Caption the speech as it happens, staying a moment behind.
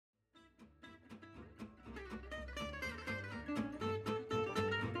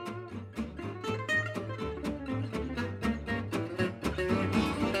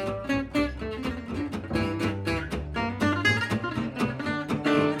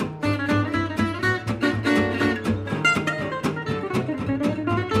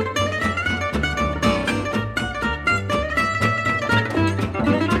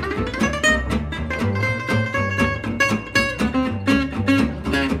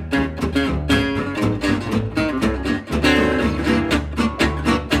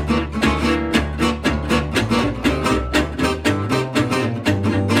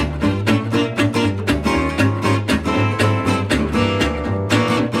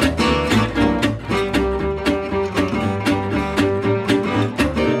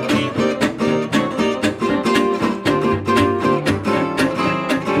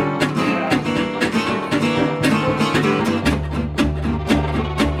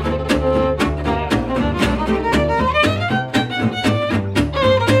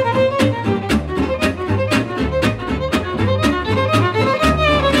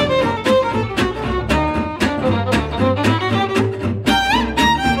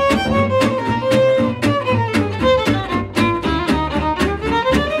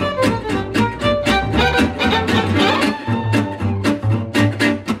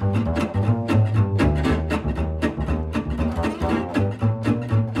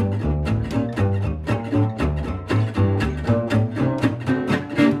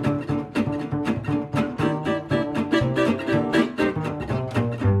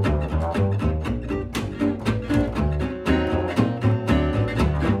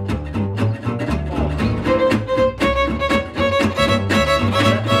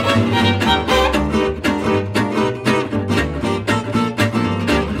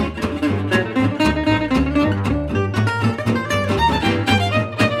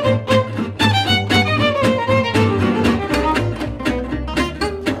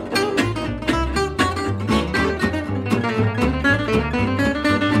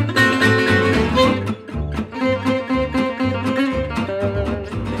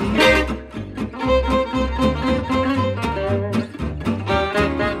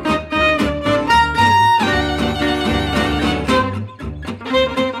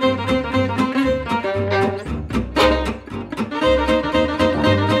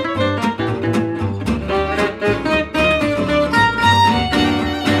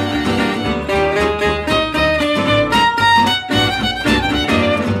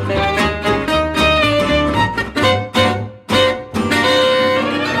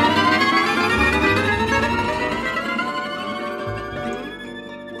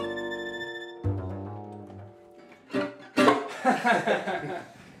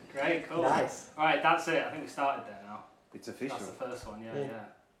that's it. I think we started there now. It's official. That's the first one. Yeah.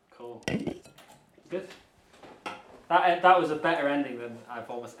 Cool. Good. That was a better ending than I've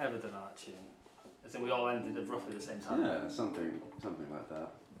almost ever done on that tune. As in, we all ended at roughly the same time. Yeah, something like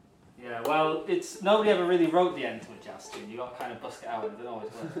that. Yeah, well, nobody ever really wrote the end to a jazz tune. You got to kind of bust it out, and it doesn't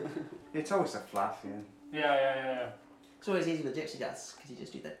always work. It's always a fluff, yeah. Yeah. It's always easy with gypsy jazz because you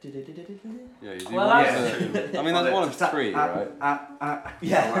just do that. Yeah, you do Well, one that's of two. I mean, that's one of three, right?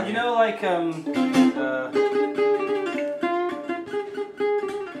 Yeah. You know, like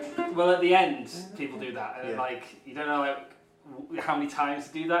well, at the end, people do that, and like you don't know like how many times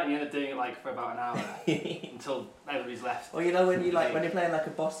to do that, and you end up doing it like for about an hour until everybody's left. Well, you know when you're playing like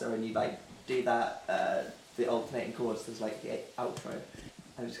a bossa and you like do that the alternating chords. There's like the outro,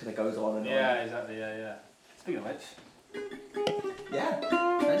 and it just kind of goes on and on. Yeah, exactly. Yeah. Speaking of which. Yeah.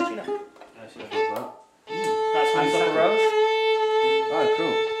 Nice tune up. Yeah, sure. What's that? That's Honeysuckle Rose. Oh,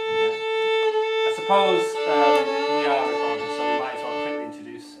 cool. I suppose we are recording, so we might as well quickly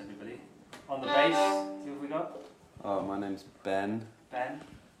introduce everybody. On the bass, who have we got? Oh, my name's Ben. Ben.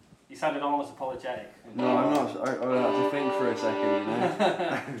 You sounded almost apologetic. No, I'm not. I had to think for a second, you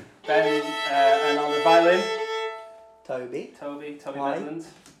know. Ben, and on the violin, Toby. Toby Hi. Bedland.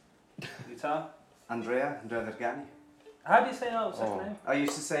 Guitar. Andrea Vergani. How do you say your second name? I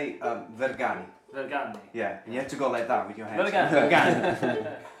used to say Vergani. Vergani. Yeah, you have to go like that with your hands.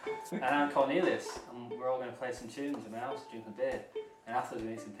 Vergani. And I'm Cornelius, and we're all going to play some tunes in my house, drink a beer, and after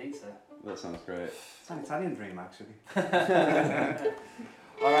we eat some pizza. That sounds great. It's an Italian dream, actually.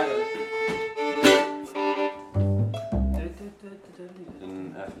 Alright then.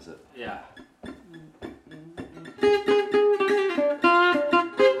 In F, is it? Yeah.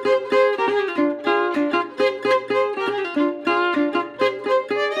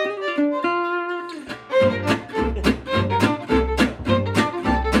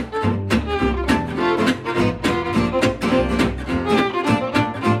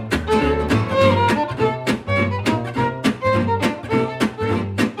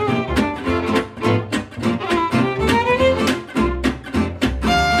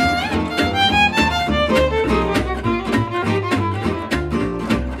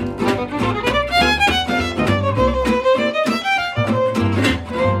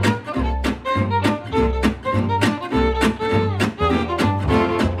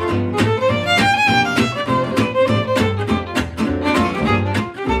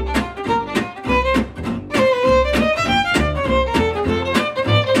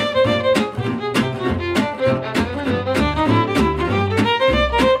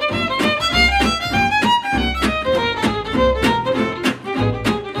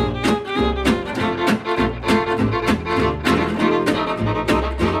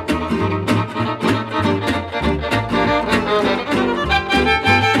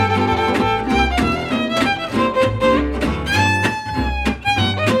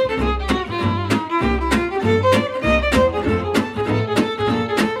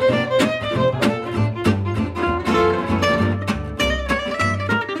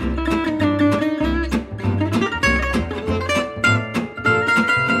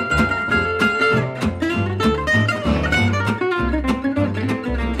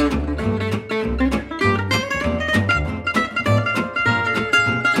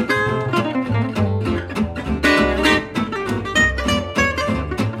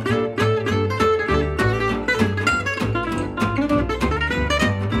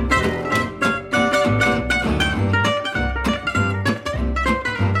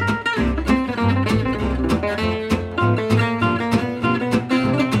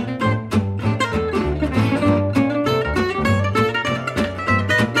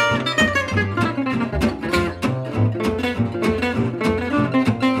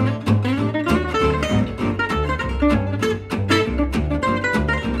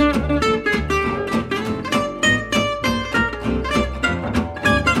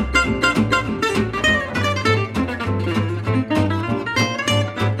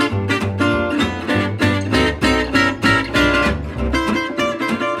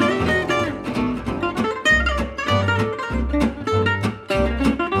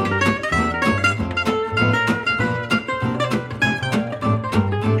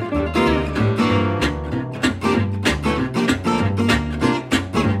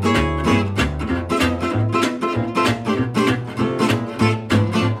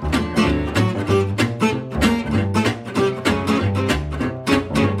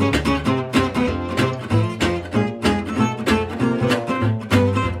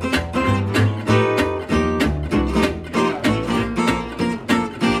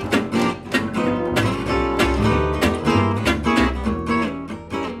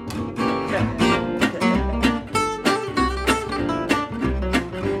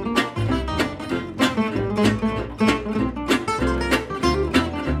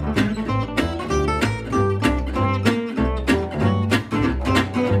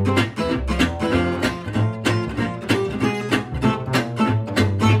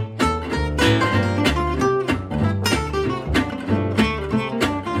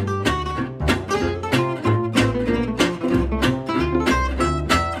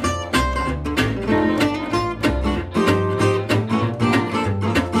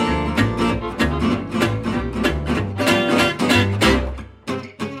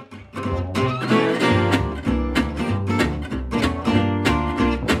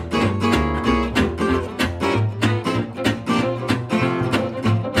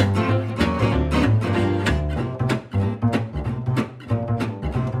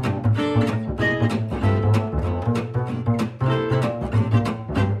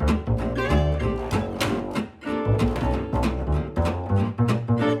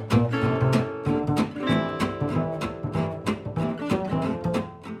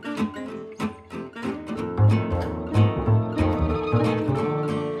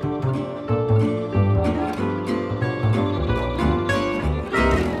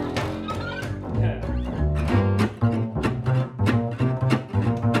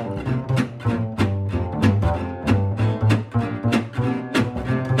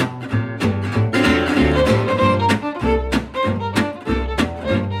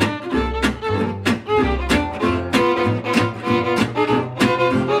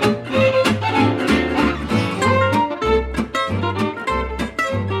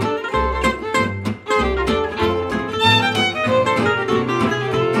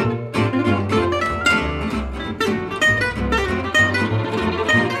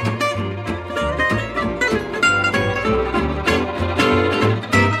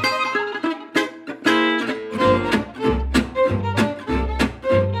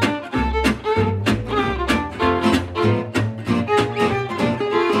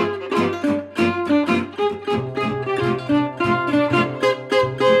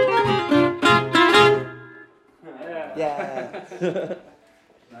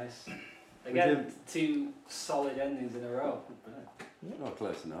 Nice. We Again, 2 solid endings in a row. Not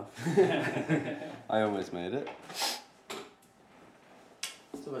close enough. I almost made it.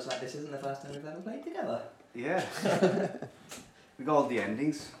 It's almost like this isn't the first time we've ever played together. Yeah. We got all the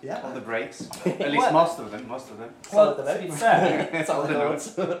endings, Yeah. all the breaks. At least most of them. Well, to be fair, It's all the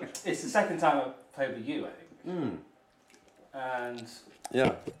notes. it's the second time I've played with you, I think. Mm. And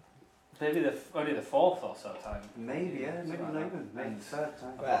Yeah. maybe only the 4th or so time. Maybe, yeah, maybe not even. Maybe the third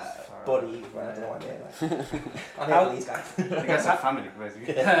time. Buddy, I don't know what I mean. I'm How- here for these guys. You guys have family,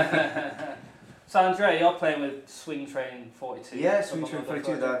 basically. So Andrea, you're playing with Swing Train 42. Yeah, Swing among Train other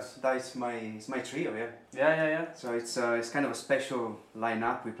 42, projects. that's my trio, yeah. Yeah. So it's kind of a special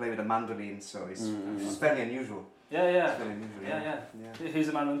lineup. We play with a mandolin, so it's fairly unusual. Yeah. It's very unusual, Yeah. Who's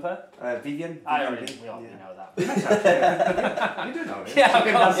the mandolin player? Vivian. I Vivian already, Lee, we already yeah. know that. Nice, actually. You do know it. Yeah, of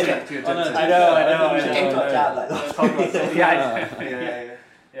You course, can yeah. dance to your I know, judges. I know. We should get touched out like We'll that. talk about some- yeah. Yeah.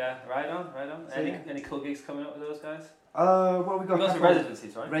 Yeah, right on. So, Any cool gigs coming up with those guys? Well, we You got got a some couple-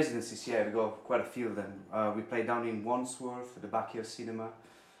 residencies, right? Residencies, yeah, we got quite a few of them. We played down in Wandsworth at the Bacchio Cinema.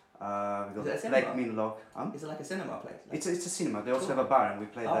 We Is it a got cinema? Lake Minlock. Is it like a cinema place? It's a cinema. They also Cool. have a bar, and we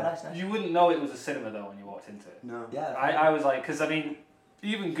played Oh, there. nice. You wouldn't know it was a cinema though when you walked into it. No. Yeah. I was like, because I mean,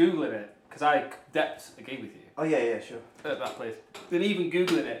 even Googling it, because I depped a gig with you Oh yeah, sure. at that place. Then even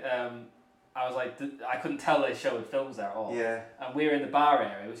Googling it, I was like, I couldn't tell they showed films there at all. Yeah. And we were in the bar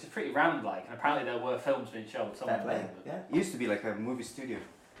area, which is pretty rammed like, and apparently there were films being shown Fair somewhere. play. Yeah. It used to be like a movie studio,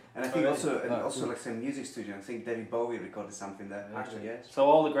 and I think really? also like some music studio. I think David Bowie recorded something there. Really? Actually, yes. So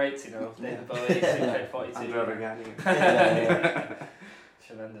all the greats, you know, David Bowie, Swing 42. Andrea Regani.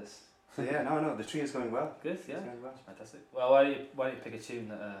 Tremendous. So yeah, no, the tree is going well. Good, It's yeah. going well. Fantastic. Well, why don't you pick a tune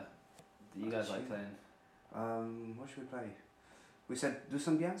that you guys like playing? What should we play? We said do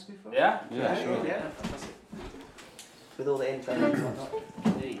some Bians before. Yeah? Yeah, sure. Yeah, fantastic. With all the intro and whatnot.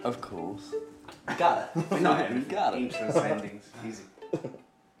 Indeed. Of course. You got it. We know it. You got it. Intros, endings, easy.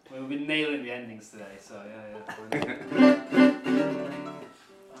 We've been nailing the endings today, so yeah.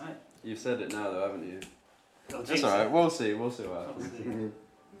 Alright. You've said it now though, haven't you? It'll That's jinx alright, it. we'll see what We'll happens. see.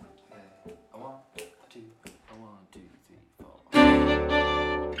 Okay. A 1, 2, a 1, 2, 3, 4.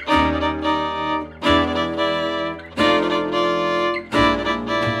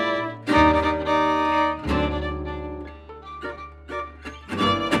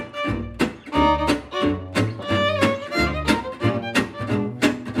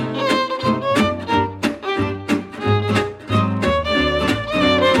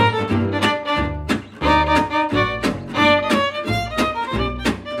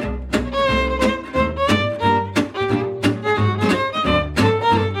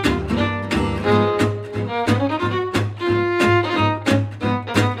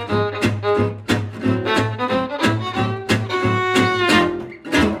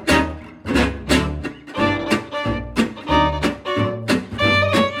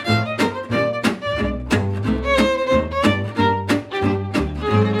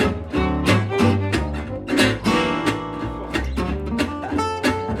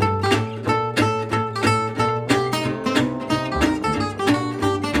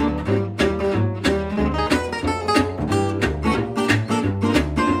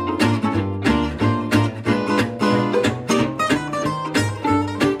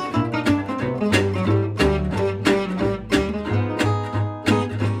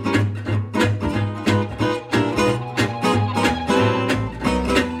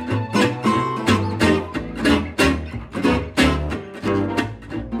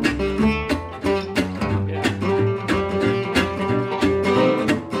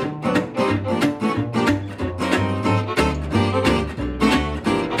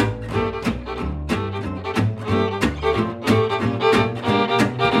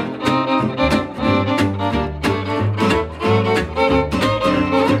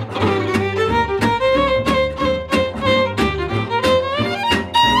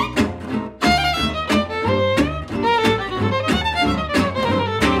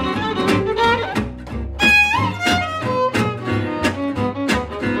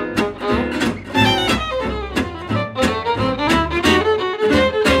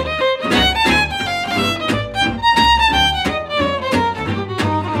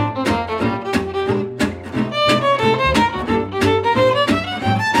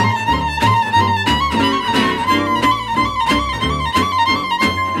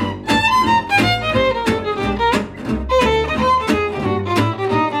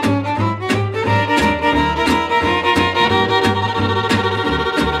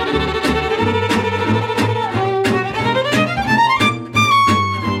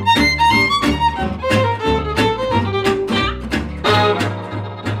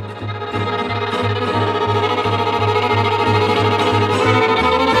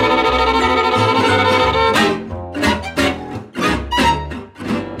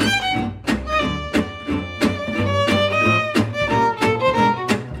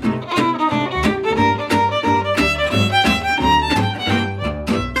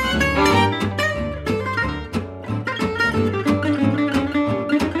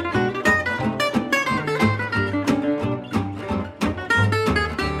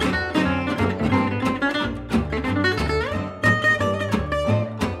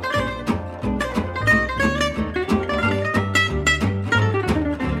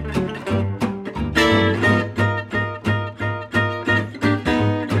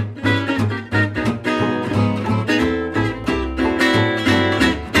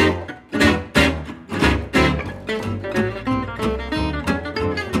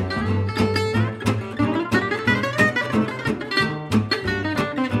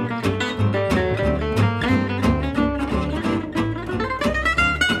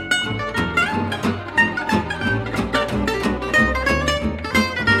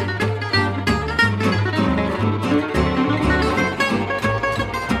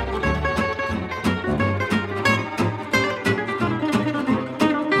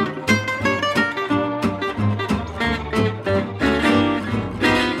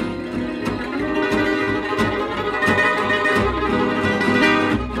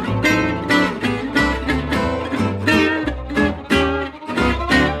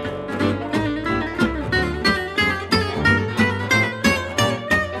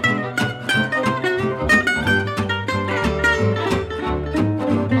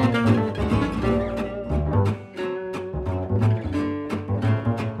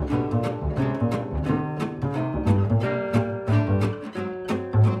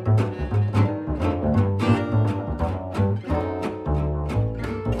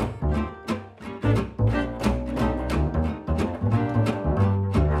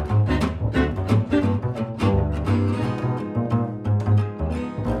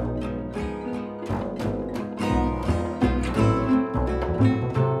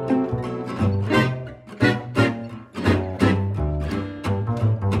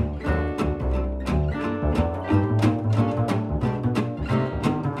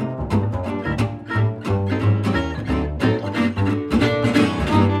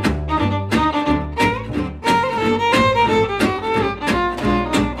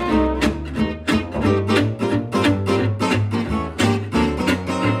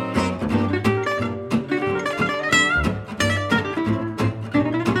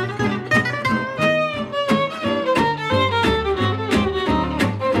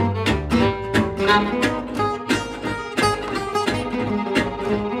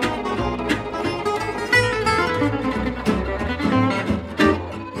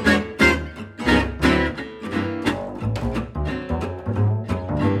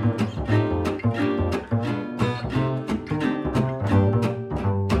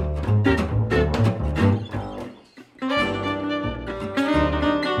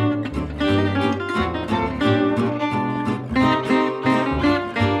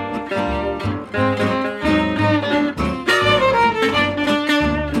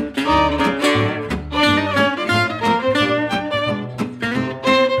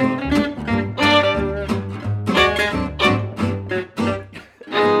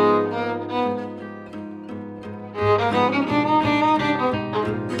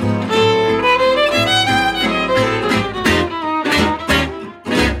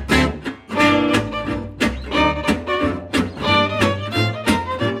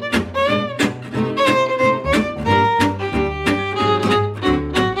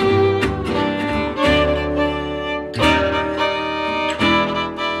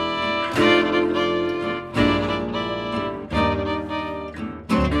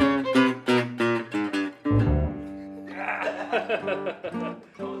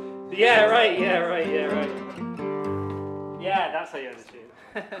 you're the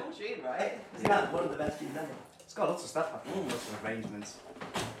tune. Cool tune, right? Isn't that one of the best tunes ever? It's got lots of stuff, lots of arrangements.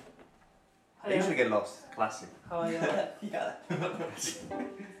 I Hey, usually get lost. Classic. how are you? Yeah.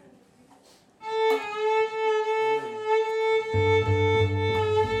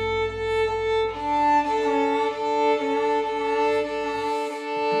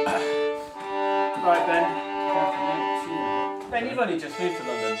 Right, Ben. Ben, you've only just moved to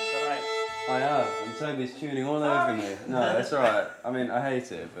London, is that right? I have, and Toby's tuning all over me. No, it's alright. I mean, I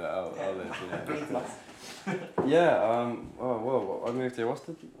hate it, but I'll live, you know. Yeah, I moved here. What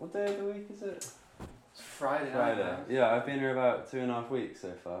day of the week is it? It's Friday night. Friday. man. Yeah, I've been here about 2.5 weeks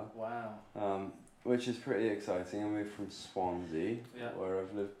so far, Wow. which is pretty exciting. I moved from Swansea, Yeah. where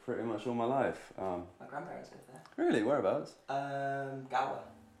I've lived pretty much all my life. My grandparents live there. Really, whereabouts? Gower.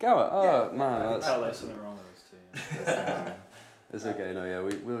 Gower. Oh Yeah. man, Tell that's there's something wrong with us too. it's okay. No, yeah,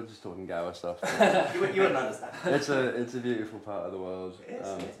 we were just talking Gower stuff. You wouldn't understand. It's a beautiful part of the world. It is,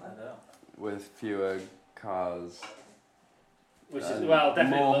 um, it is, man. with fewer cars. Which is, and well,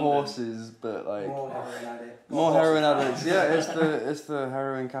 definitely more London. horses, but like More heroin addict. more horses. heroin addicts. Yeah, it's the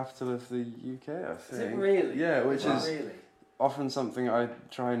heroin capital of the UK, I Is think. it really? Yeah, which Wow. is Really? often something I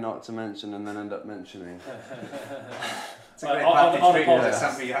try not to mention and then end up mentioning. It's a great On- on- vantage on a point, podcast. that's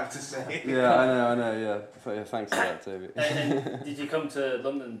something you have to say. Yeah, I know. Yeah, yeah, thanks for that, Toby. And did you come to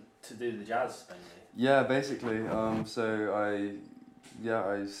London to do the jazz mainly? Yeah, basically. So I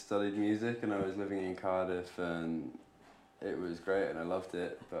studied music and I was living in Cardiff and it was great and I loved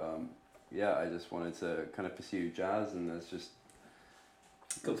it. But yeah, I just wanted to kind of pursue jazz and there's just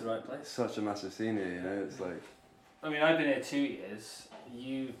Come to the right place. such a massive scene here, you know. It's like I mean, I've been here 2 years.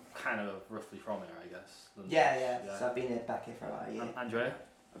 You kind of roughly from here, I guess. London. Yeah. So I've been back here for about a year. Andrea?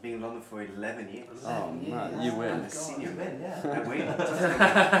 I've been in London for 11 years. Oh, man, Yeah. you win. I'm a senior. You win, yeah. I win.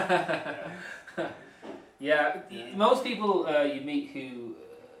 Yeah, most people you meet who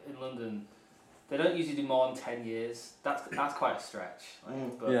in London, they don't usually do more than 10 years. That's quite a stretch.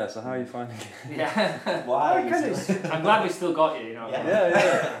 Like, but yeah. So how are you finding it? Yeah. Why? I kind of. I'm glad we still got you. You know.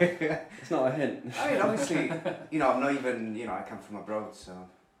 Yeah. Yeah. It's not a hint. I mean, obviously, I'm not even. I come from abroad, so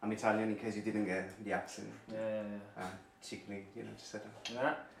I'm Italian. In case you didn't get the accent, Yeah. cheekily, just said that.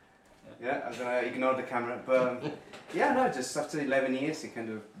 Yeah. Yeah, I'm gonna ignore the camera, but yeah, no, just after 11 years, it kind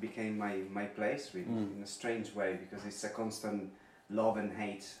of became my place, really, in a strange way, because it's a constant love and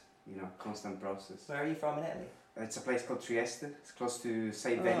hate, constant process. Where are you from in Italy? It's a place called Trieste. It's close to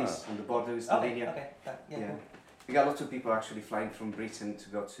St. Venice, on the border with Okay, Slovenia. okay. Yeah, Yeah. cool. We got lots of people actually flying from Britain to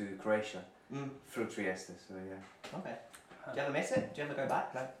go to Croatia through Trieste. So yeah. Okay. Do you ever miss it? Do you ever go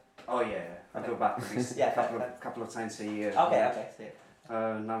back? No. Oh yeah, I go back at least Yeah, couple of times a year. Okay. See.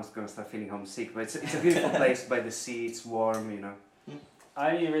 Now I'm gonna start feeling homesick, but it's a beautiful place by the sea. It's warm,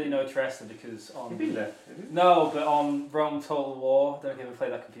 I only really know Trieste because You've been there, have you? No, but on Rome Total War, don't you ever play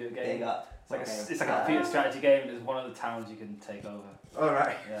that computer game? Big up. It's like Okay. it's like a computer strategy game, and it's one of the towns you can take over. All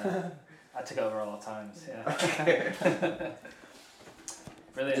right. Yeah, I took over all the times. Yeah.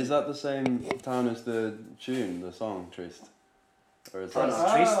 Brilliant. Is that the same town as the tune, the song Trist? Or is Oh, that? no,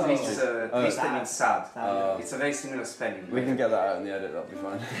 Triste Oh. means Triste Sad. means sad. Oh. It's a very similar spelling. We can get that out in the edit. That'll be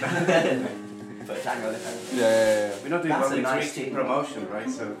fine. But Django this Yeah. We're not doing That's one a with nice Triste team. promotion, right?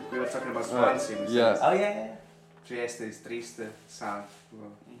 So we were talking about Swansea. Right. we Yeah. said Oh yeah. Trieste is Triste, sad.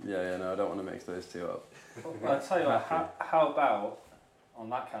 Well, Yeah. No, I don't want to mix those two up. Well, I'll tell you what. How about on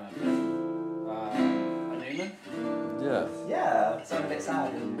that kind of thing, a Newman? Yeah. Yeah. Sound a bit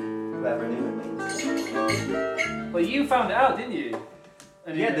sad. Whoever Newman means. Well, you found it out, didn't you?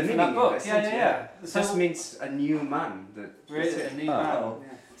 A Yeah, the from meaning that book. of it, Yeah. It So just means a new man. really, That's a it. new Oh. man. Yeah.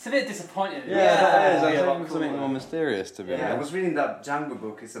 It's a bit disappointing. Yeah, Yeah. that is. I Yeah, a lot think something cooler. more mysterious to be Yeah, I honest. was reading that Django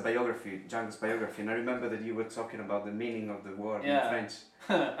book. It's a biography, Django's biography, and I remember that you were talking about the meaning of the word Yeah. in French.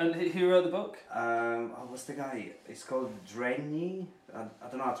 And who wrote the book? What's the guy? It's called Dragny. I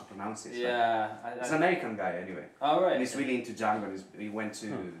don't know how to pronounce it. Yeah. It's an American guy, anyway. Oh right. And he's really into Django. And he went to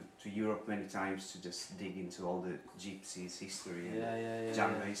Europe many times to just dig into all the gypsies' history and Yeah.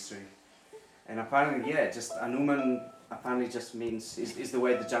 Django history. And apparently, just a Numan apparently just means is the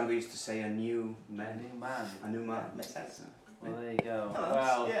way that Django used to say a new A man. new man. A new man. Yeah, makes sense. Well, there you go. Oh,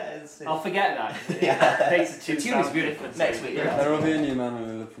 Well, yeah, it's I'll forget that. Yeah. It makes the tune The tune is sound beautiful. different. Next week, yeah. There will be a new man who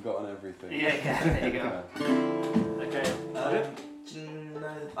will have forgotten everything. Yeah. There you go. Okay. Do you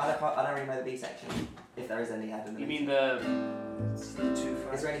know? I don't really know the B section. If there is any, I don't know. You mean the? Is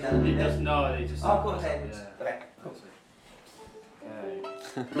there any It melody? does no. They just. Oh, cool. Okay. Yeah. Okay. Cool. Okay.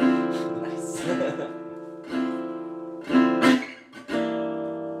 Nice.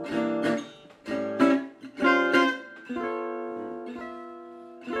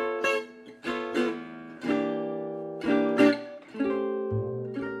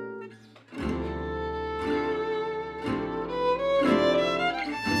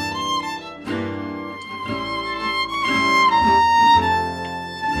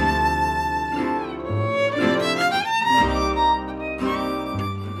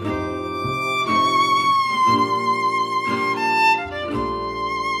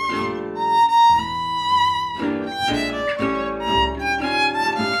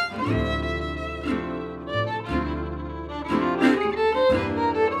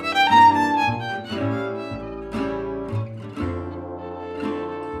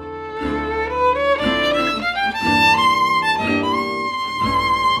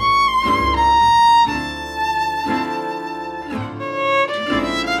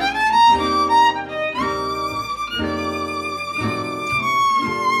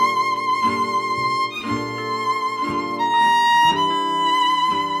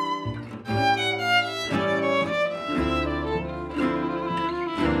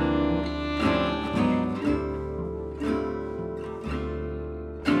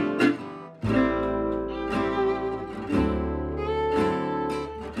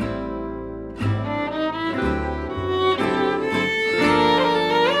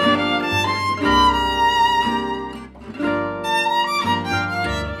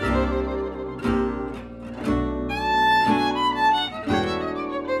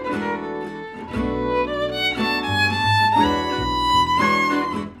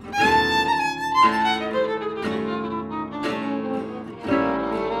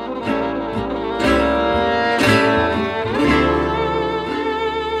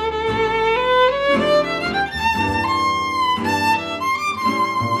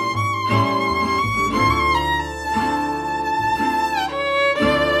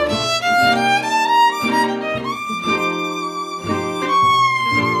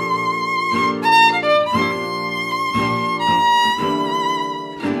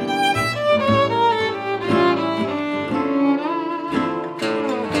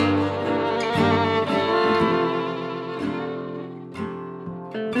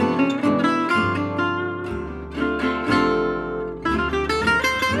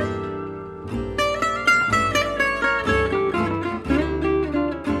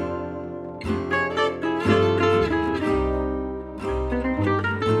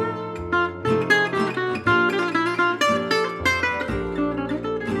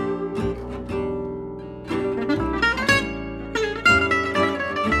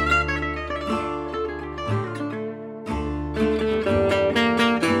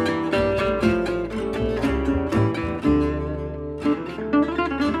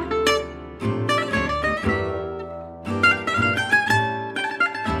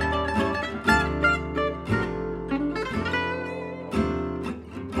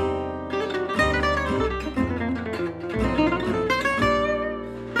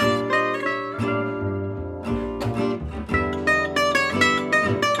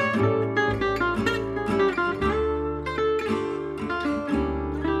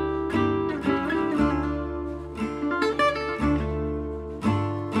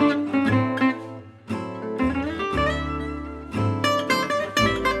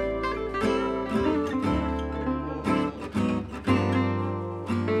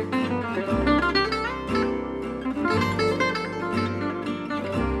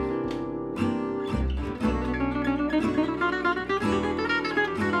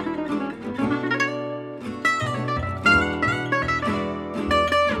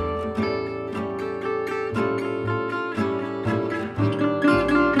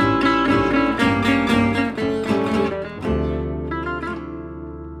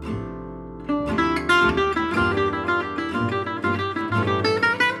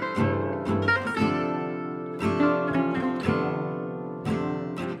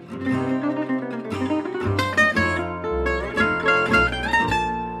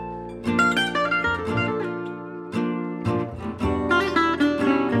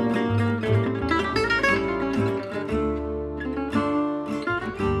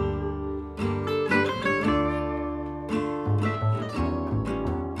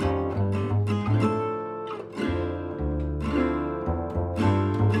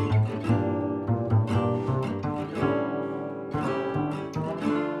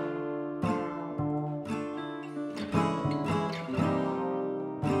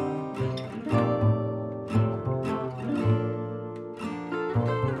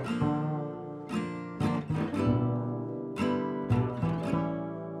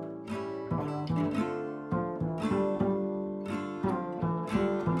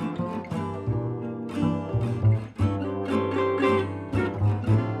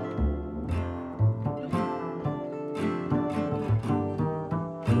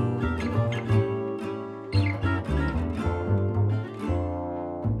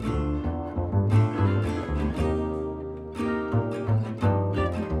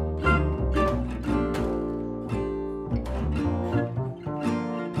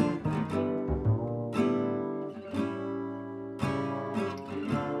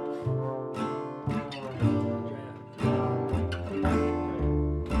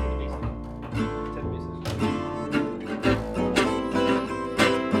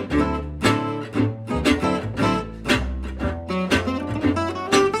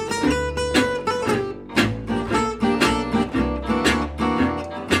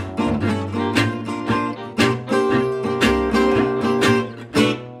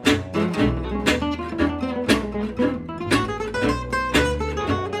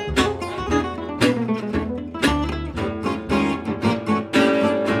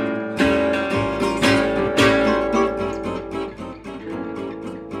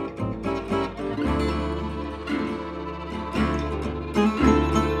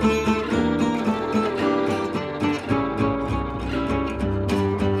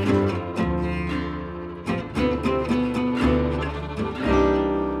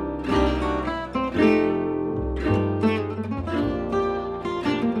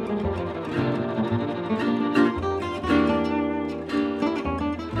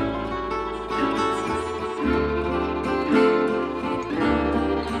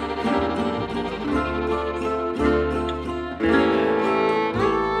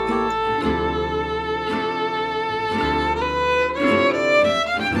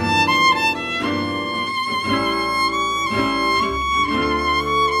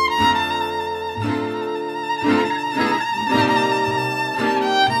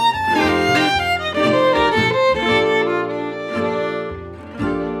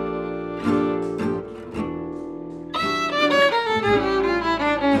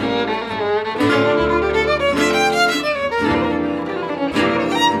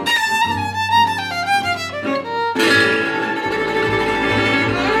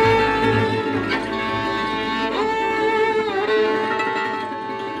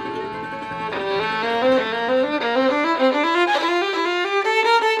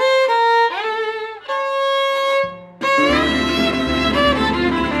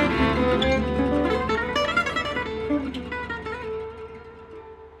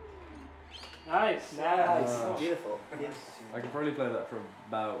 Nice. Nice. Wow. Beautiful. Yes. I could probably play that for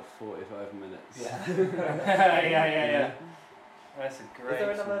about 45 minutes. Yeah. yeah. That's a great. Is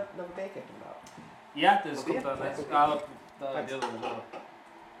there another beer kicking about? Yeah, there's a Oh, couple of yeah. things. Thanks. The other one as well.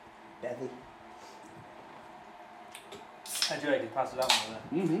 Bevy. Hey Joe, you can pass it out one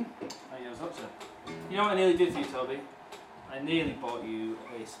there. Mm-hmm. Thank you so much, sir. You know what I nearly did for you, Toby? I nearly bought you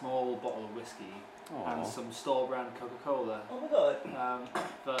a small bottle of whiskey and some store brand Coca-Cola. Oh my god.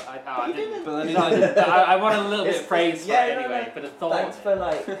 But I didn't. But then he No. did. I want a little bit of It's- praise for yeah, it no, anyway, no. but a thought.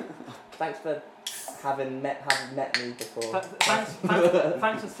 Thanks for having met me before.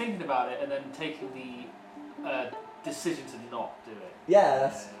 Thanks for thinking about it and then taking the decision to not do it. Yeah,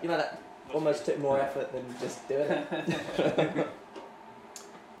 that's that almost took more effort than just doing it.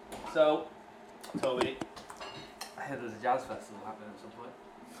 So, Toby, I heard there's a jazz festival happening at some point.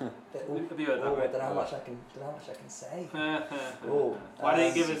 Have you heard that? I Right? don't know how much I can say. Oh, why don't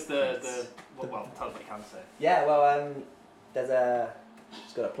you give us the well, tell us what you can say. Yeah, well, there's a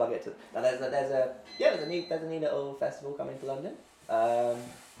just gotta plug it to. Now there's a new little festival coming to London.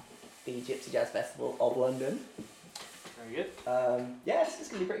 The Gypsy Jazz Festival of London. Very good. Yeah, it's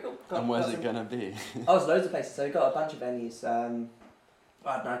gonna be pretty cool. And where's it gonna be? Oh, there's loads of places. So we've got a bunch of venues.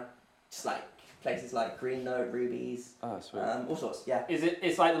 I don't know, just like places like Green Note, Rubies, Oh, sweet. all sorts. Yeah.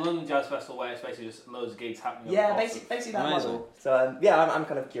 It's like the London Jazz Festival where it's basically just loads of gigs happening. Yeah, over the course basically that Amazing. model. So yeah, I'm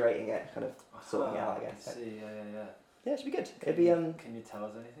kind of curating it, kind of of- sorting it out, I guess. I see, yeah. Yeah, it should be good. Can It'd be Can you tell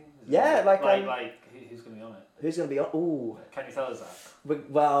us anything? Yeah, it, like, who's going to be on it? who's gonna be on? Ooh. Can you tell us that?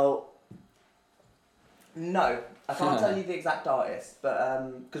 Well, no, I can't tell you the exact artist,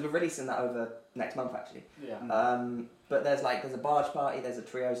 but because we're releasing that over next month actually. Yeah. But there's a barge party, there's a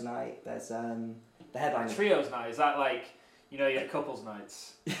trios night, there's the headline. Trios night, is that like, your couples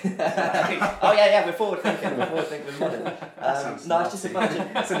nights? Oh yeah, we're forward thinking. We're modern. Sounds No, it's just a bunch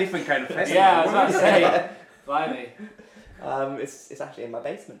of. It's a different kind of festival. Yeah, I was about to say. Blimey. It's actually in my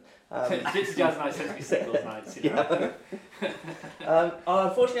basement. Gypsy Jazz night tends to be singles nights,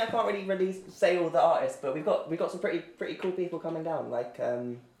 Unfortunately, I can't really say all the artists, but we've got some pretty cool people coming down. Like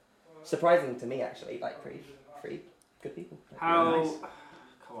surprising to me actually, like pretty good people. How? Nice.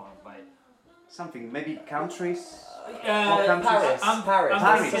 Come on, mate. Something, maybe countries. Paris.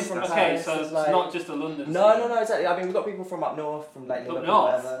 Paris. From Okay, Paris, so there's, it's like- not just a London. No, exactly. I mean, we've got people from up north, from like Up Liverpool,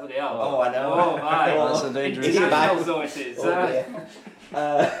 north. whatever. Bloody hell. Oh, I know. Oh my. Oh, That's a dangerous International bag. sources.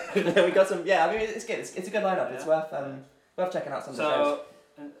 We got some. Yeah, I mean, it's good. It's a good lineup. It's worth checking out some of the shows.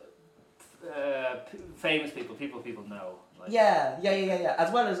 So, famous people know. Like, Yeah.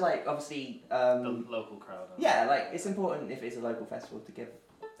 As well as like obviously. the local crowd. Yeah, like it's important if it's a local festival to give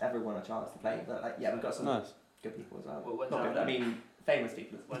everyone a chance to play. But like, yeah, we've got some Nice. good people as well. Well, when's Not that good, I happening? mean, famous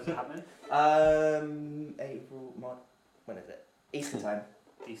people. When's it happening? April, March. When is it? Easter time.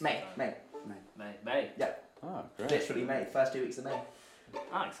 Decent May. time. May. Oh, great. Literally May. First 2 weeks of May.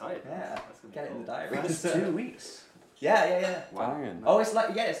 Ah, excited. Yeah. That's gonna be Get it in the cool. diary. That's 2 weeks. Yeah. Banging. Oh, it's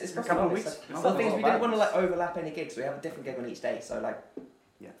like it's A pretty couple of long. weeks. It's Not the a things lot we of didn't want to bands. like overlap any gigs. We have a different gig on each day, so like,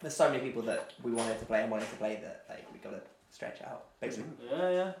 Yeah. there's so many people that we wanted to play that like we gotta stretch it out basically.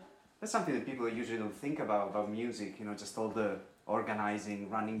 Yeah. That's something that people usually don't think about music. Just all the organizing,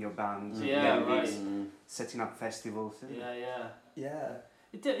 running your bands, Yeah, getting right. gigs, Mm. setting up festivals. Yeah. Yeah.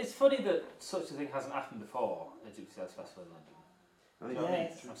 It's funny that such a thing hasn't happened before at Gypsy Jazz Festival in London. Oh, You know what I mean?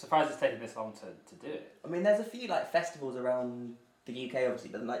 Yes. I'm surprised it's taken this long to do it. I mean, there's a few like festivals around the UK, obviously,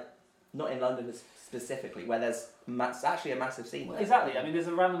 but like not in London specifically, where there's actually a massive scene. Well, there. exactly. I mean, there's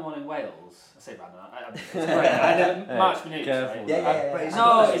a random one in Wales. I say random. It's great. I never Hey, March Minute, careful. right? Yeah. But it's No,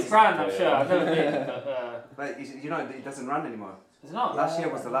 not- it's brand. I'm sure. I've never been, but But it doesn't run anymore. it's not. Last year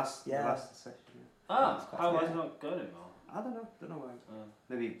was the last Yeah. session. Ah, It's quite how good. is it not going anymore? I don't know why. Uh,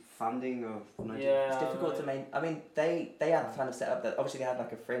 Maybe funding or no idea. yeah, It's difficult to right. main. I mean, they had kind of set up that obviously they had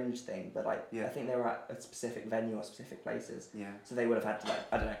like a fringe thing, but like Yeah. I think they were at a specific venue or specific places, Yeah. so they would have had to like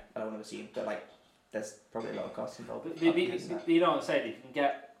I don't know. I don't want to assume, but like there's probably a lot of costs involved. But, upkeeping that. you know what I'm saying? If you can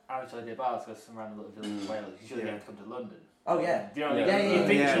get Angela de Bars to some random little village in Wales, you should Yeah. be able to come to London. Oh yeah. Do you know what I mean? Yeah, You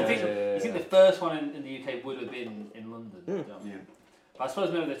think, yeah, you think, yeah. you think the first one in the UK would have been in London. Do you know what I mean? Yeah. But I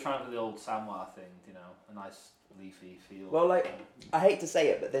suppose maybe they're trying for the old Samoa thing, a nice leafy feel. Well, like, I hate to say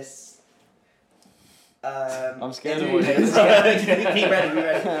it, but this. I'm scared of it- what you're Be ready.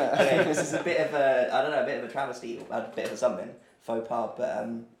 Okay, this is a bit of a travesty, a bit of a something, faux pas, but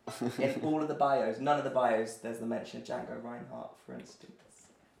in all of the bios, none of the bios, there's the mention of Django Reinhardt, for instance.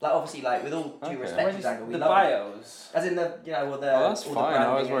 Like, obviously, like, with all due Okay. respect to Django, we the love bios. it. As in the, all the. Oh, that's all the fine. I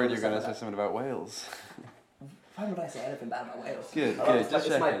branding was and worried all you the were going to stuff say like something about Wales. that. Why would I say anything bad about Wales? Good, Oh, good. it's Just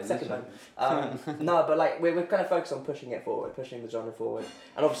my checking. second just one. checking. No, but like we're kind of focused on pushing it forward, pushing the genre forward,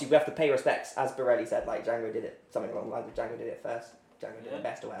 and obviously we have to pay respects, as Borelli said. Like Django did it, something along the lines of Django did it first, Django did Yeah. it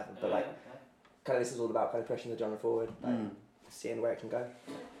best or whatever. But like, kind of this is all about kind of pushing the genre forward, like, Mm. seeing where it can go.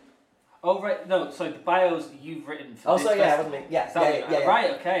 Oh right, no. So the bios you've written for Oh, this so yeah, festival. wasn't me. Yeah, Is that yeah.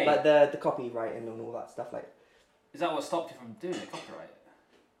 Right. Okay. Like the copywriting and all that stuff. Like Is that what stopped you from doing it? Copyright.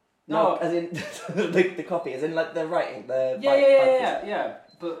 no, as in the copy, as in like the writing. Yeah.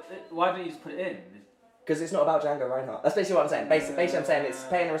 But why don't you just put it in? Because it's not about Django Reinhardt. That's basically what I'm saying. Basically, I'm saying it's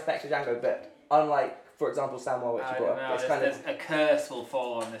paying respect to Django, but unlike, for example, Stanwell, which I you don't brought know. up, it's kind There's of a curse will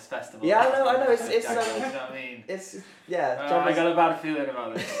fall on this festival. Yeah, I know, it's Do you know it's what I mean? it's yeah. I got a bad feeling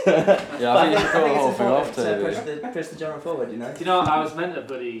about this. Yeah, I think you put the whole thing off, to Toby. push the genre forward, you know. Do you know, I was meant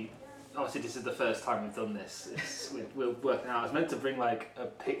to obviously this is the first time we've done this. We're working out. I was meant to bring like a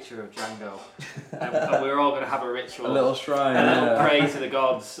picture of Django, and we were all going to have a ritual, A little shrine. a little Yeah. pray to the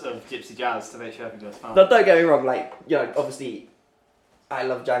gods of Gypsy Jazz to make sure everything goes fine. No, don't get me wrong. Like, you know, obviously, I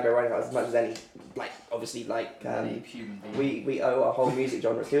love Django Reinhardt as much as any. Like, obviously, like Any human being. we owe our whole music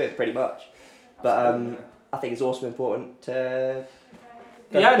genre to it, pretty much. But I think it's also important to.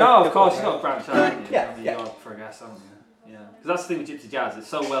 Of course, you've got to branch out. haven't you? Yeah, I mean, yeah. You've got to progress, haven't you? Yeah. Because that's the thing with Gypsy Jazz, it's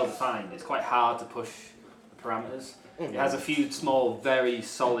so well defined, it's quite hard to push the parameters. It has a few small, very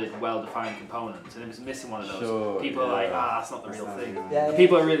solid, well defined components, and if it's missing one of those, Sure, people are like, yeah. that's not the real thing. Yeah, And yeah.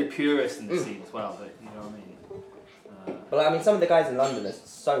 people are really purists in the scene as well, but you know what I mean? But like, I mean, some of the guys in London are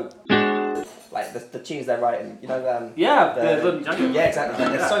so. Like the tunes they're writing, you know. Yeah, the- the London Django. Yeah, exactly.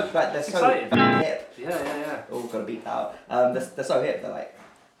 Like, Yeah. they're so Exciting. hip. Yeah. Oh, gotta beat that out. They're so hip. They're like,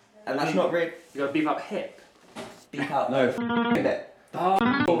 and that's not really You gotta beef up hip. beat out. No, it.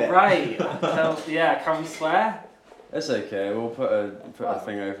 Oh, Bit. right. Yeah, can we swear? it's okay. We'll put a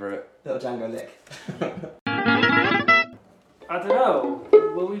thing over it. Little Django lick. I don't know.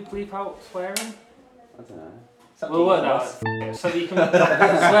 Will we bleep out swearing? I don't know. We'll work that out. So you can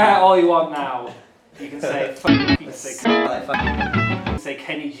swear all you want now. You can say f, you can say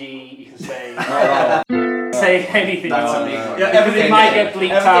Kenny G, you can say say anything. That's you a want. big one. Yeah, Because it might get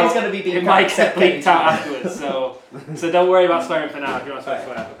bleeped out. Everything's gonna be beeped It might out get except bleeped out Kenny G. afterwards. So don't worry about swearing for now. If you want to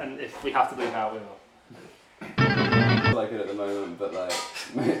swear, and if we have to bleep out, we will. I like it at the moment, but like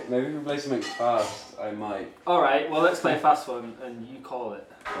maybe if we play something fast, I might. All right. Well, let's play a fast one, and you call it.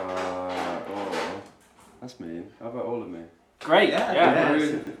 Oh, that's mean. How about all of me? Great. Yeah, Yeah.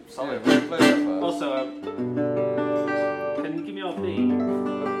 Yeah, Solid. we'll play that fast. Also, can you give me your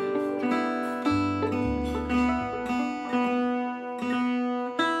beat?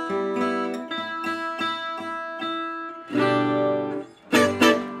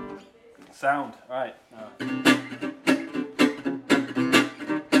 Sound. Right.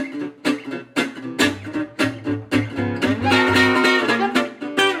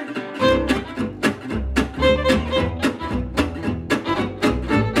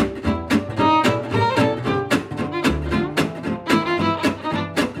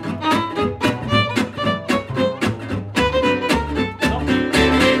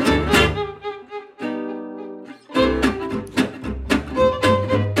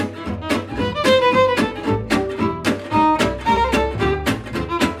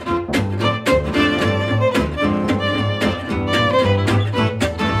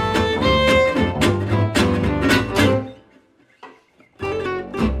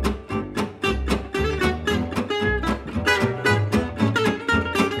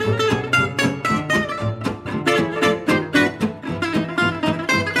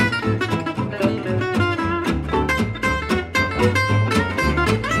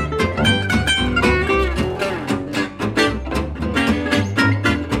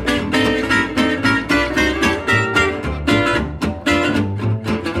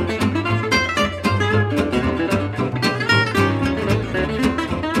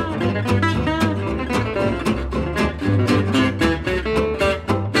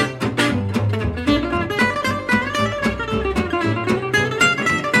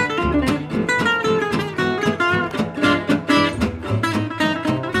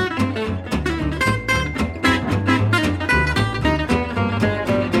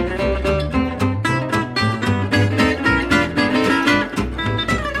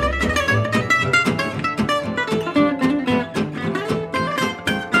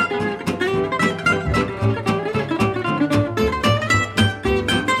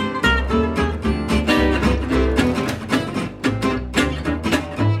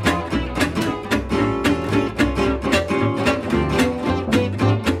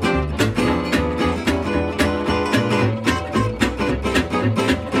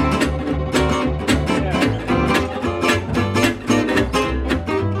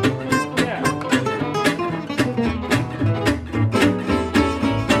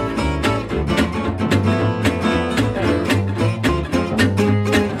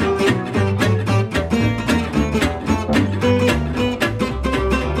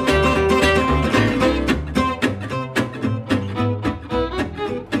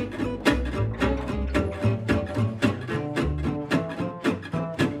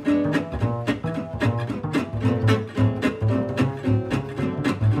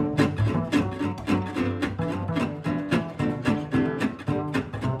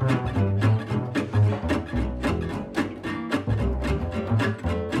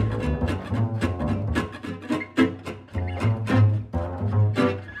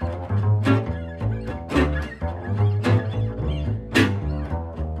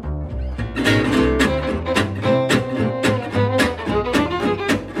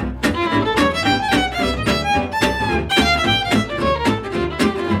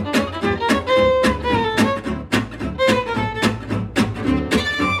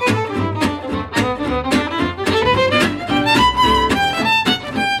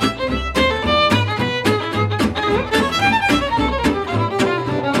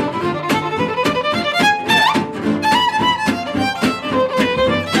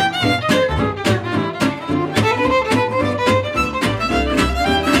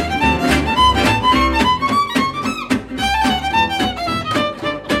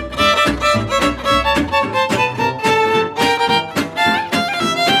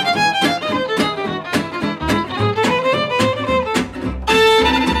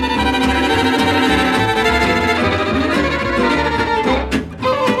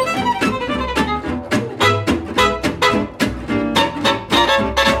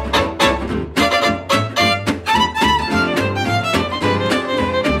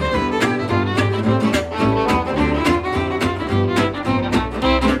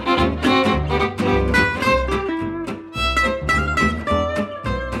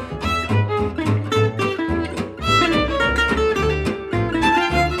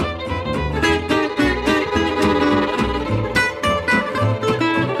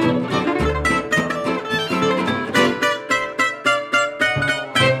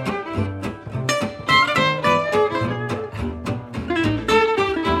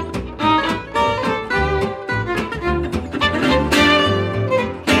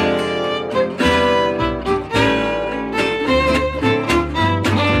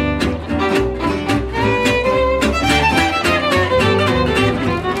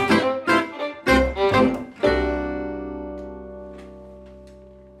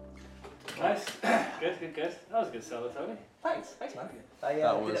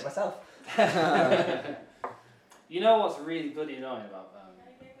 did was. it myself. You know what's really bloody annoying about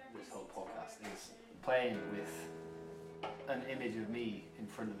this whole podcast is playing with an image of me in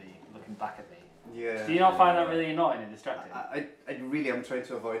front of me, looking back at me. Yeah. Do you not find that really annoying and distracting? I really am trying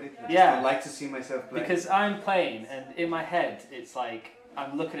to avoid it. I just Yeah. don't like to see myself play. Because I'm playing, and in my head, it's like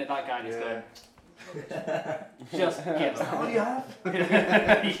I'm looking at that guy and he's Yeah. going, just get What do you have?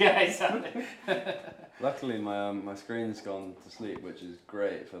 Yeah, exactly. Luckily, my screen's gone to sleep, which is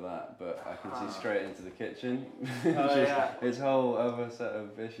great for that. But I can see straight into the kitchen. Oh, yeah. It's a whole other set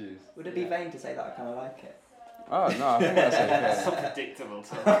of issues. Would it be vain to say that I kind of like it? Oh no, I think that's It's so okay. predictable.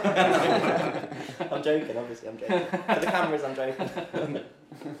 So. I'm joking, obviously, I'm joking. For the cameras, I'm joking.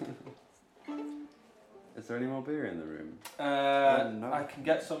 Is there any more beer in the room? No. I can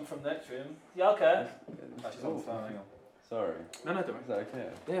get some from the next room. Yeah, okay. Actually, Oh, hang on. sorry. No, don't Is that okay?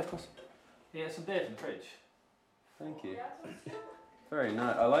 Yeah, of course. Yeah, some beer from the fridge. Thank you. Very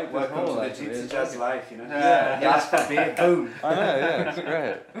nice. I like this Welcome whole to the actually. Gypsy It's Jazz like- life, you know. Yeah. You ask for beer, boom. I know, yeah, it's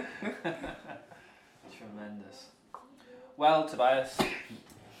great. Tremendous. Well, Tobias,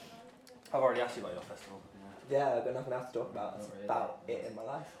 I've already asked you about your festival. Yeah, I've got nothing else to talk about. It's Not really. about it in my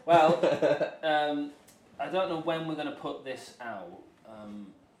life. Well, I don't know when we're going to put this out.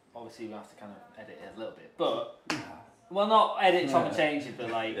 Obviously, we have to kind of edit it a little bit, but well, not edit, chop and change it, but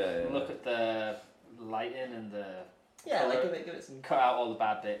like Yeah. look at the lighting and the Yeah, like give it some. cut out all the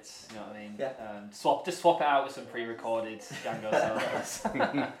bad bits. You know what I mean? Yeah. Swap it out with some pre-recorded Django solos.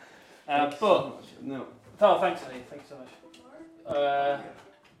 But No. oh, thanks, Annie. Thank you so much.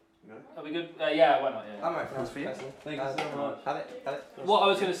 Are we good? Yeah, why not? Yeah. I'm right for Thanks for you. personally. Thank you so much. Have it. What I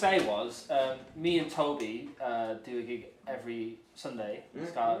was going to say was, me and Toby do a gig every Sunday in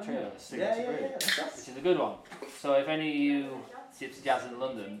Scarlet Trio, at Signature Brew, That's us. which is a good one. So if any of you Gypsy Jazz in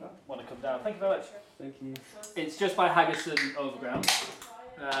London want to come down, thank you very much. Thank you. It's just by Haggerston Overground.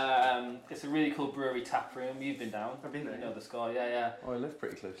 It's a really cool brewery tap room. You've been down. I've been there. You know the score, yeah. Oh, I live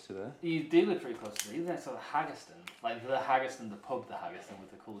pretty close to there. You do live pretty close to me. You live next to the Haggerston. Like the Haggerston, the pub, the Haggerston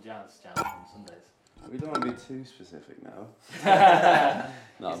with the cool jazz jam on Sundays. We don't want to be too specific now.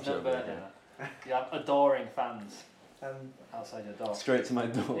 No, I'm It's not joking. bad, yeah. You have adoring fans Um, outside your door. Straight to my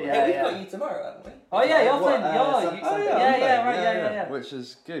door. Yeah. hey, we've got you tomorrow, haven't we? Oh yeah, you're What, playing. Sunday? Yeah, right, yeah. Which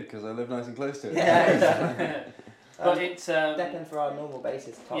is good because I live nice and close to it. Yeah. But it's Step in for our normal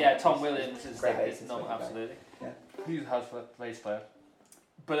bassist, Tom. yeah, Tom Williams is Great the bassist, no, really great. absolutely. Yeah. He's a house bass player.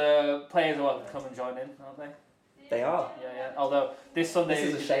 But players are welcome to come and join in, aren't they? They are. Yeah. Although this Sunday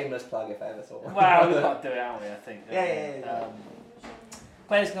This is a shameless plug if I ever saw one. Well, we've got to do it, haven't we? I think. Yeah.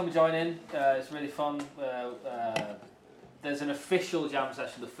 Players can come and join in. It's really fun. There's an official jam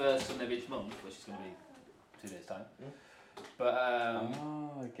session the first Sunday of each month, which is going to be 2 days' time. But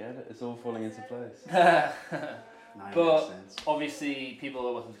Oh, I get it. It's all falling into place. But obviously, people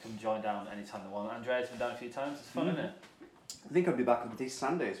are welcome to come join down anytime they want. Andrea's been down a few times. It's fun, isn't it? I think I'll be back this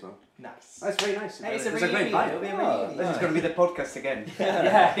Sunday as well. Nice. That's very nice. Hey, it's a great reunion. vibe. It'll be a Oh, reunion. This is going to be the podcast again.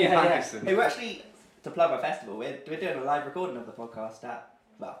 Yeah. Haggerston. Hey, we're actually, to plug our festival, we're doing a live recording of the podcast at,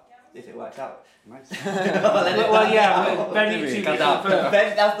 well, if it works out. Nice. Well, yeah. Venue to be confirmed.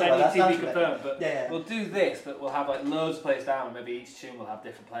 That's the one, Venue that's to be the one. confirmed. But Yeah. we'll do this, but we'll have like loads of players down, and maybe each tune will have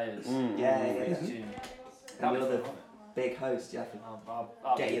different players. Yeah. Each tune. And That'd be you're the fun, big host, you have to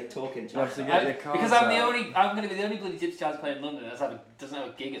I'll get be- your talking You have chops. to get your cards because I'm out. I'm going to be the only bloody Gypsy Jazz player in London that doesn't have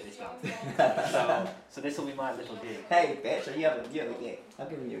a gig at this time. so this will be my little gig. Hey, bitch, you have a gig. I'm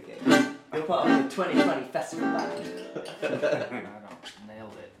giving you a gig. You're part of the 2020 festival band.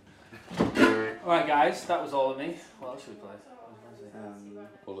 Nailed it. Alright guys, that was all of me. What else should we play?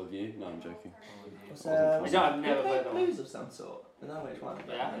 All of you? No, I'm joking. What's, I've never played that one. blues of some sort. I don't know which one.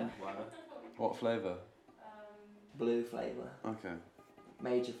 Yeah, whatever. What flavour? Blue flavour. Okay.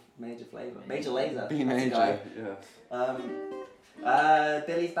 Major flavour. Major laser. B That's the major. guy. Yeah.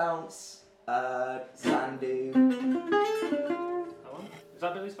 Billy's Bounce. Sandu. That one? Is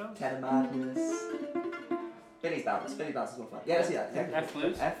that Billy's Bounce? Ten of Madness. Billy's Bounce. Billy's Bounce is more fun. Yeah, let's see that. Yeah. F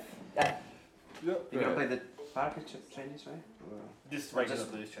blues? F. Yeah. You're going to play the Parker Chinese, right? Just regular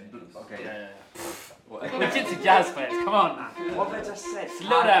Just blues change. blues, okay. Yeah. What? We're Gypsy Jazz players, come on man. What have I just said?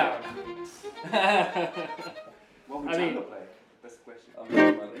 Slow down. What I would mean- Django play? That's the question.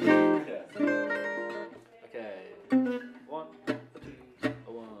 Okay. 1, 2,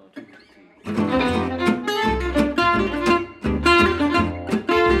 1, 2, 3.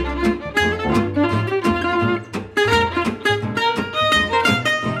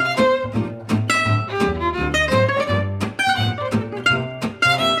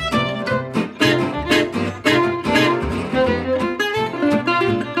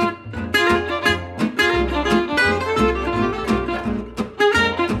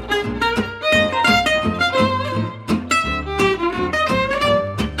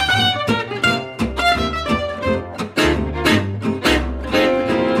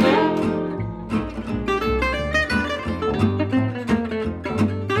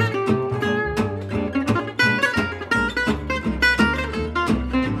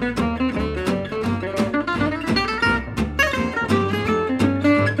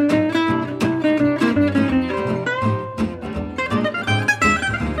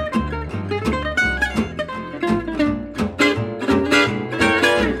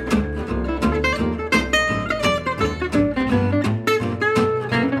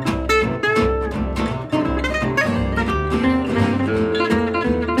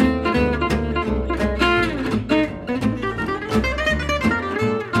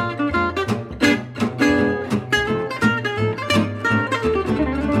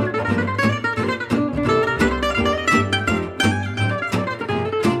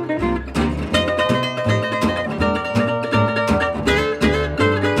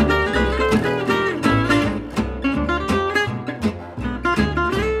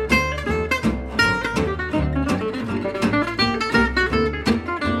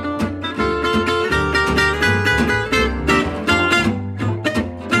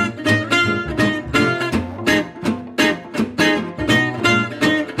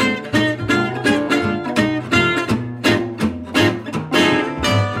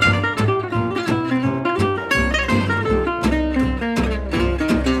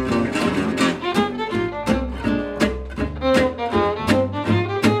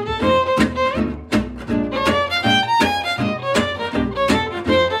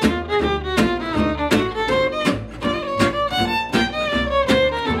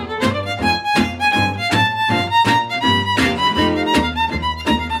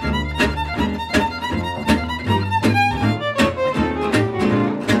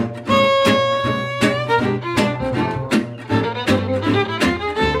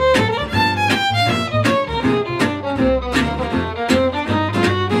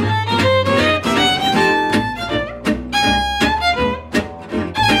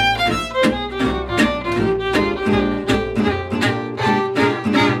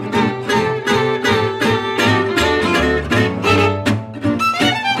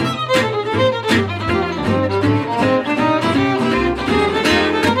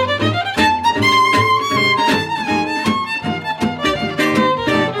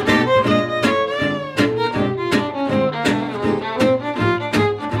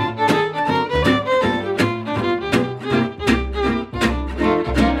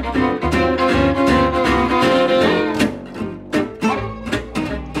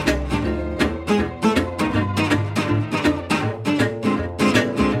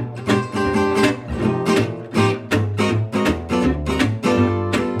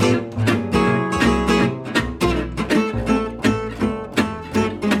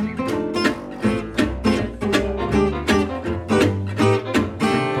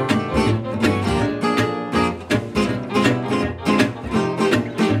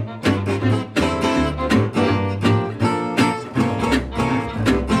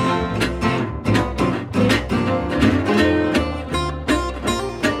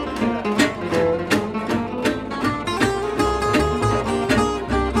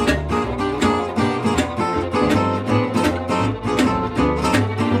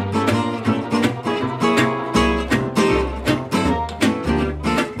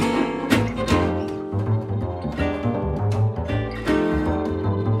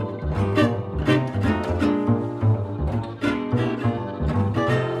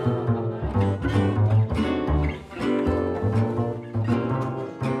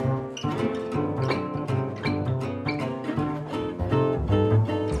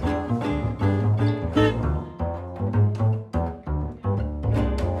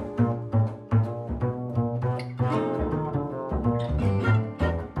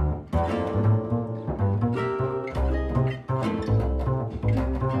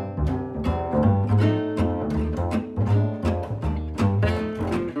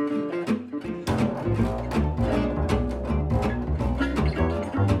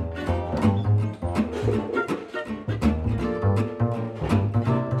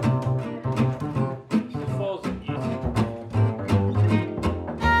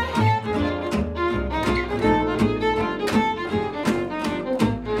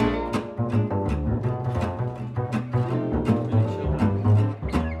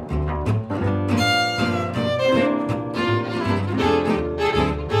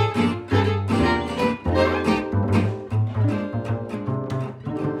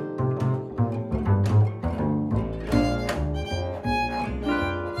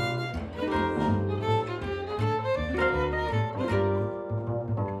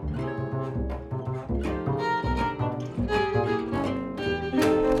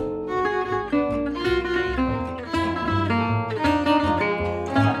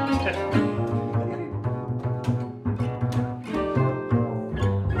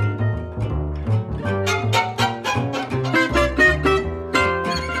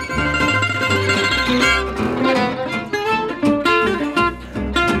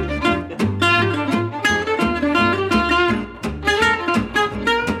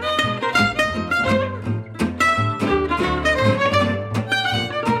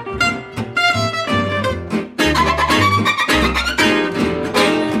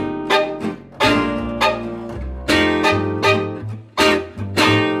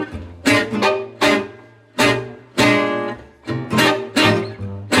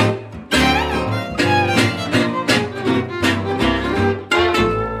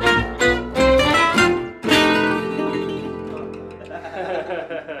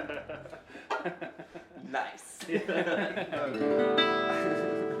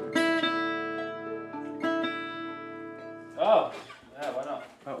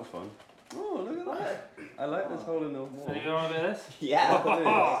 was fun. Oh, look at that. I like this hole in the wall. So you want a bit of this?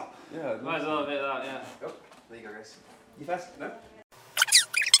 Yeah. Yeah. Might as well have a bit of that, yeah. Oh, there you go, guys. You first? No?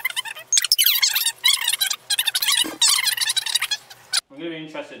 I'm going to be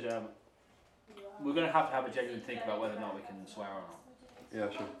interested. We're going to have a genuine think about whether or not we can swear or not. Yeah,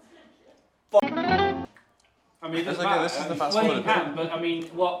 sure. I mean, it doesn't It's okay, matter. this is the fast Well, forward you bit. can, but I mean,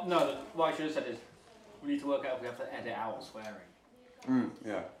 what I should have said is we need to work out if we have to edit out swearing. Yeah.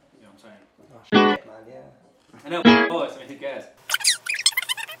 You know what I'm saying? Oh, shit, man, yeah. I know, boys, I mean, who cares?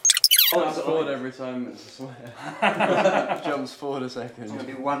 Fast forward every time it's a swear. Jumps forward a It's going to second.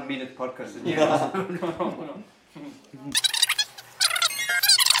 be 1 minute podcast. And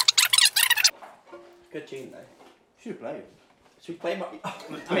Good tune, though. should play it. Should we play my...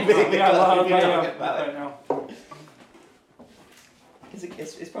 Yeah, well, I'll We play don't now. get about I'll it. play now.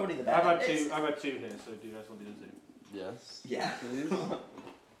 It's probably the I've best. had two here, so do you guys want to do the two? Yes. Yeah. Please.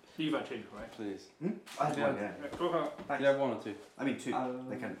 You've had two, right? Please. I have one, yeah. Go ahead. Do you have one or two? I mean, 2. Um,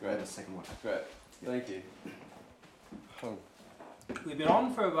 They can Great. add a second one. Great. Thank you. Oh. We've been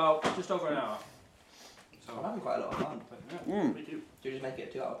on for about just over an hour. I'm So, having quite a lot of fun. yeah, Mm. me too. Do you just make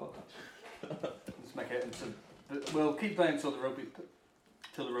it a 2-hour podcast? Let's make it into. We'll keep playing till the rugby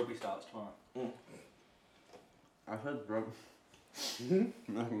starts tomorrow. I heard drum.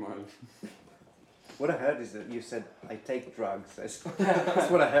 Never mind. What I heard is that you said, I take drugs. That's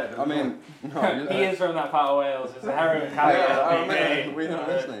what I heard. I mean, no. He is from that part of Wales. It's a heroin caveat. Oh, man, we're not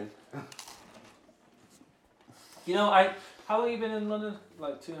listening. You know, how long have you been in London?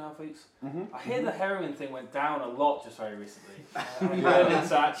 Like 2.5 weeks? I hear the heroin thing went down a lot just very recently. I heard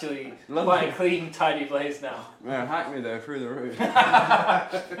it's actually quite a clean, tidy place now. Yeah, hack me there through the roof.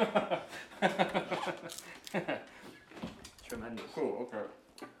 Tremendous. Cool, okay.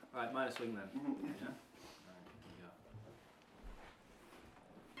 Right, minus swing then. Yeah? Right,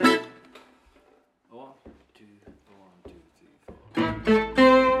 here we go. 1, 2, 1, 2, 3,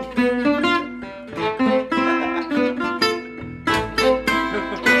 4.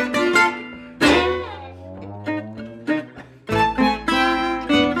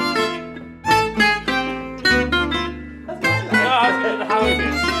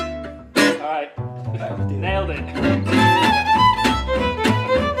 Alright, nailed it.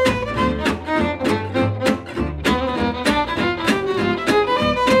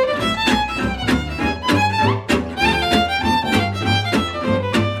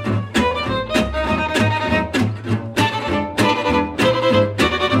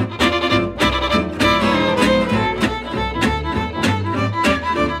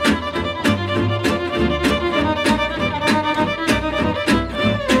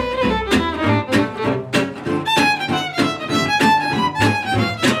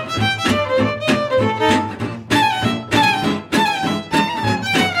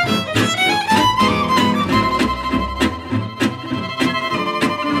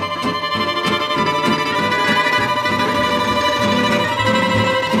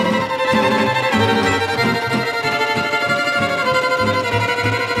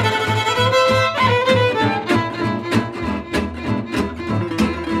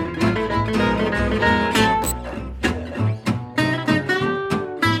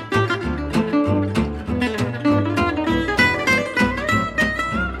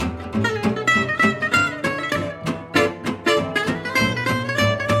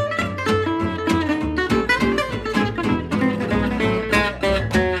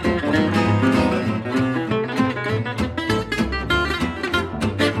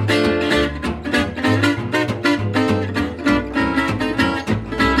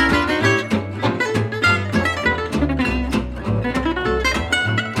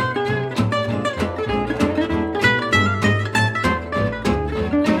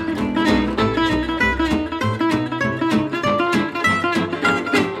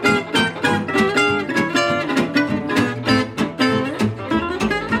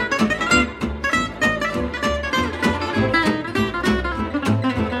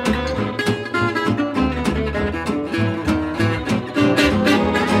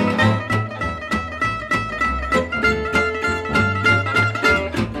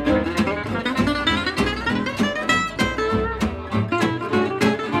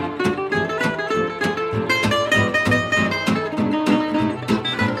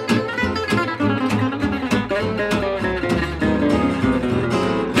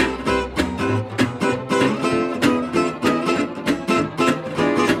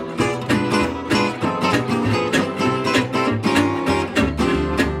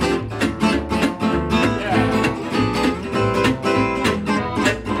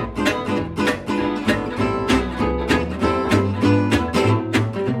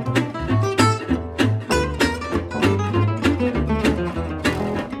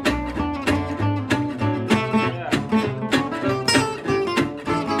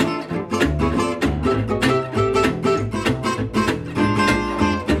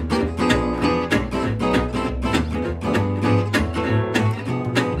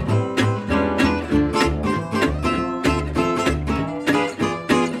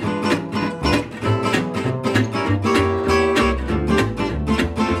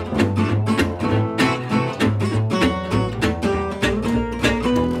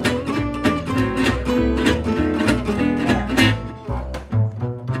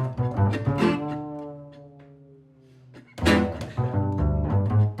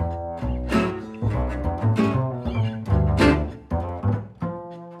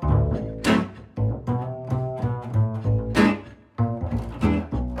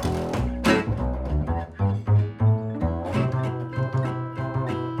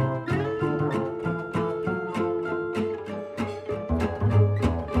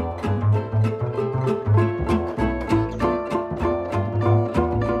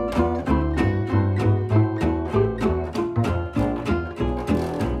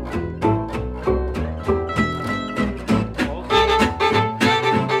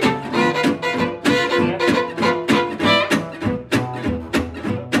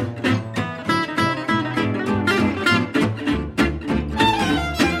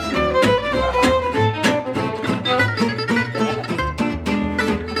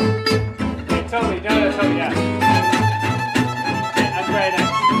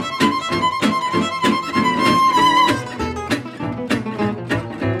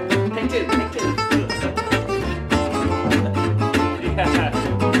 two. Take two. Yeah.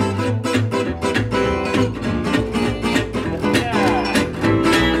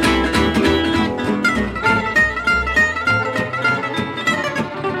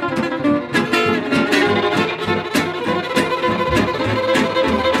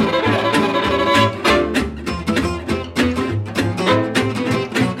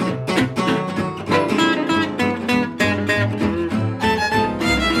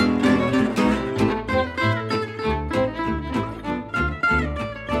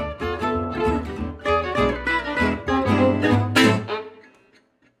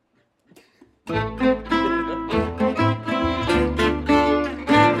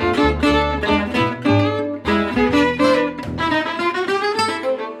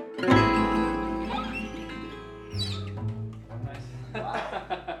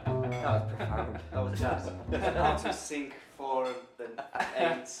 How to sync 4 then 8.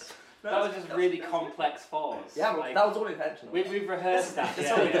 That was just really complex fours. Yeah, like, that was all intentional. we've rehearsed that. That's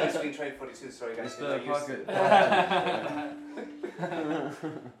Yeah, how we do yeah. it between Train 42, sorry guys. Mr. you're not used to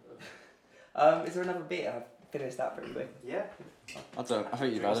Pocket. Is there another beat? I've finished that pretty quick. Yeah. I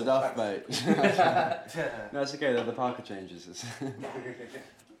think you've had enough, mate. No, it's okay. They're the Parker changes. Do you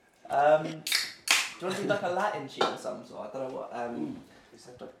want to do like a Latin tune or some sort? I don't know what. Is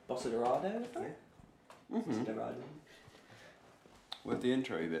that like Bossa Dorado? Bossa Dorado. With the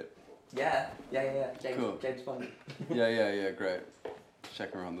intro bit. Yeah. James, Cool. James Bond. Yeah, great.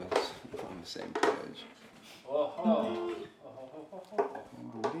 Check we're on the same page. Oh.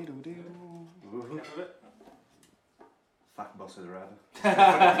 Fuck Bossa Dorado.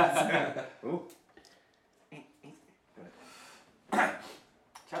 Ooh.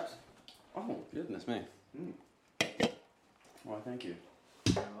 Chaps. Oh, goodness me. Mm. Why, thank you.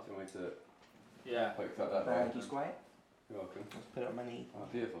 Do you want me to Yeah. poke that way? Thank you, Squire. You're welcome. Let's put it on my knee. Oh,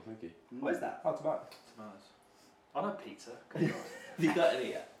 beautiful, thank you. What is that? Oh, tomato. Tomatoes. On a pizza. Good God. Have you got any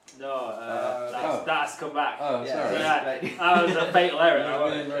yet? No, oh. that's come back. Oh, Yeah. sorry. Yeah. Right. That was a fatal error. No, that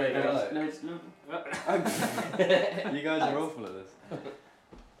wasn't no, it? no, no. No, it's not. You guys are awful at this.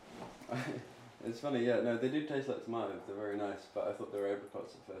 It's funny, yeah. No, they do taste like tomatoes. They're very nice, but I thought they were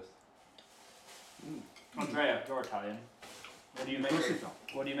apricots at first. Andrea, you're Italian. What do you make?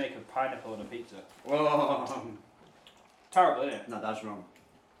 What do you make of pineapple on a pizza? Oh. Terrible, isn't it? No, that's wrong.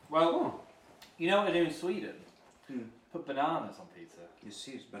 Well, you know what they do in Sweden? Hmm. Put bananas on pizza. You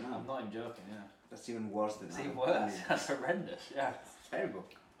see, it's banana. I'm not even joking. Yeah. That's even worse than It's that. even worse. That's horrendous. Yeah. It's terrible.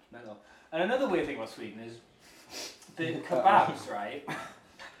 Mental. And another weird thing about Sweden is the kebabs, right?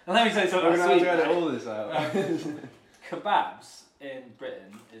 And let me tell you something We're about going to Sweden. edit right? all this out. Kebabs in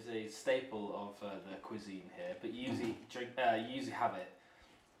Britain is a staple of the cuisine here, but you usually have it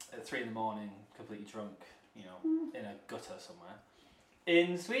at 3 a.m, completely drunk, you know, in a gutter somewhere.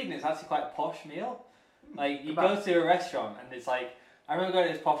 In Sweden, it's actually quite a posh meal. Like you go to a restaurant and it's like, I remember going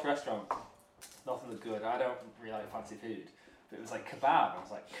to this posh restaurant. Nothing looked good. I don't really like fancy food, but it was like kebab. I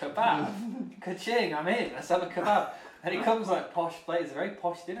was like, kebab, ka-ching, I'm in. Let's have a kebab. And it comes like posh plates. It's a very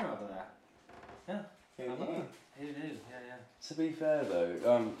posh dinner over there. Yeah. Who I love knew? it. Who knew? Yeah. To be fair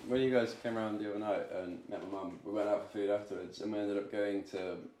though, when you guys came around the other night and met my mum, we went out for food afterwards, and we ended up going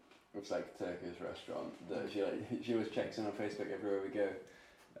to it was like a Turkish restaurant that she was checking on Facebook everywhere we go,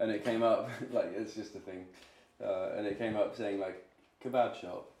 and it came up like it's just a thing, and it came up saying like kebab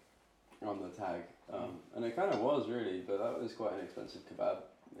shop on the tag, and it kind of was really, but that was quite an expensive kebab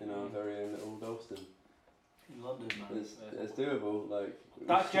in our very own little Dalston. In London, man. It's doable, like.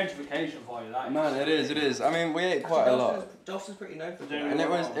 That's gentrification for you, that is. Man, it is. I mean, we ate quite a lot, Dalston's pretty known for Yeah. that.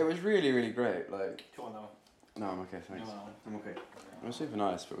 and it was really great. Like, Come on, though. no, I'm okay, thanks. No. I'm okay. It was super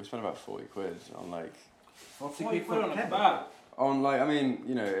nice, but we spent about 40 quid on like, What's What you put on a kebab? I mean,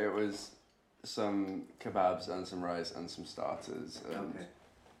 you know, it was some kebabs and some rice and some starters, and Okay.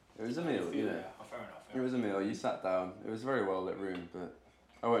 it was a meal, you know. Oh, fair enough. It was a meal. You sat down. It was a very well lit room, but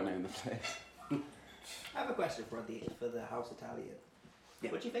I won't name the place. I have a question for the House Italian.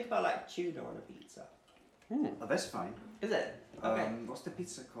 Yeah. What do you think about like tuna on a pizza? Oh, that's fine. Is it? Okay. What's the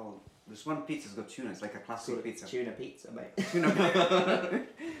pizza called? There's one pizza's got tuna. It's like a classic pizza. Tuna pizza, mate. Tuna.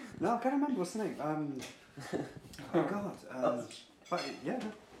 No, I can't remember what's the name. Oh God. But yeah,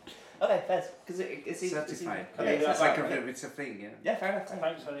 Okay, fair. Because it's certified. Okay, Yeah, it's certified, like okay. it's a thing. Yeah. Yeah, fair enough.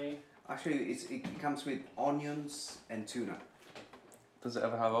 Thanks, honey. Actually, it comes with onions and tuna. Does it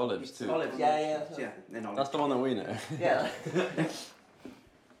ever have olives too? Olives, yeah. Yeah, and olives. That's the one that we know. Yeah.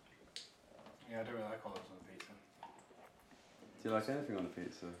 Yeah, I don't really like olives on pizza. Do you like anything on a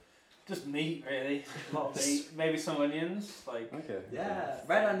pizza? Just meat, really. A lot of meat. Maybe some onions, like. Okay. Yeah,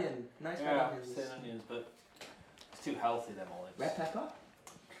 red onion. Nice red Yeah, onions. thin onions, but it's too healthy, them olives. Red pepper?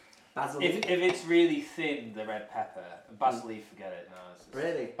 Basil If leaf? it's really thin, the red pepper. Basil leaf, forget it. No, it's just,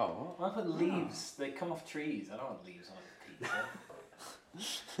 Really? Oh, Why put leaves? They come off trees. I don't want leaves on a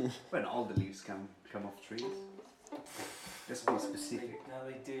pizza. When all the leaves come off trees. Let's be specific. No,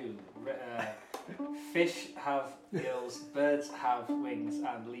 they do. Fish have gills, birds have wings,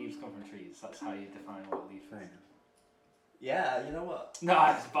 and leaves come from trees. That's how you define what a leaf Fair is. enough. Yeah, you know what? No,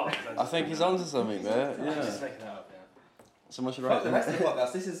 I just bollocks. I think he's onto something there. I'm Yeah. just making that up, yeah. Someone should For write the rest of that. the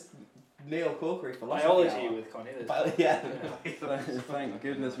podcast, this is Neil Corkery philosophy Biology hour. with Connie. Yeah. Thank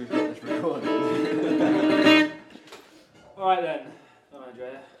goodness we've got this recorded. Alright then. Come on,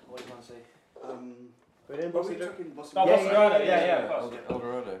 Andrea. What do you want to say? We're doing What Bossy were we Drink. talking? Bossy Oh, Drink? Bossy Dorado, yeah, of course.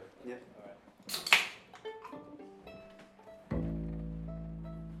 Eldorado.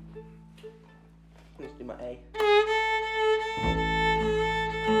 Let's do my A.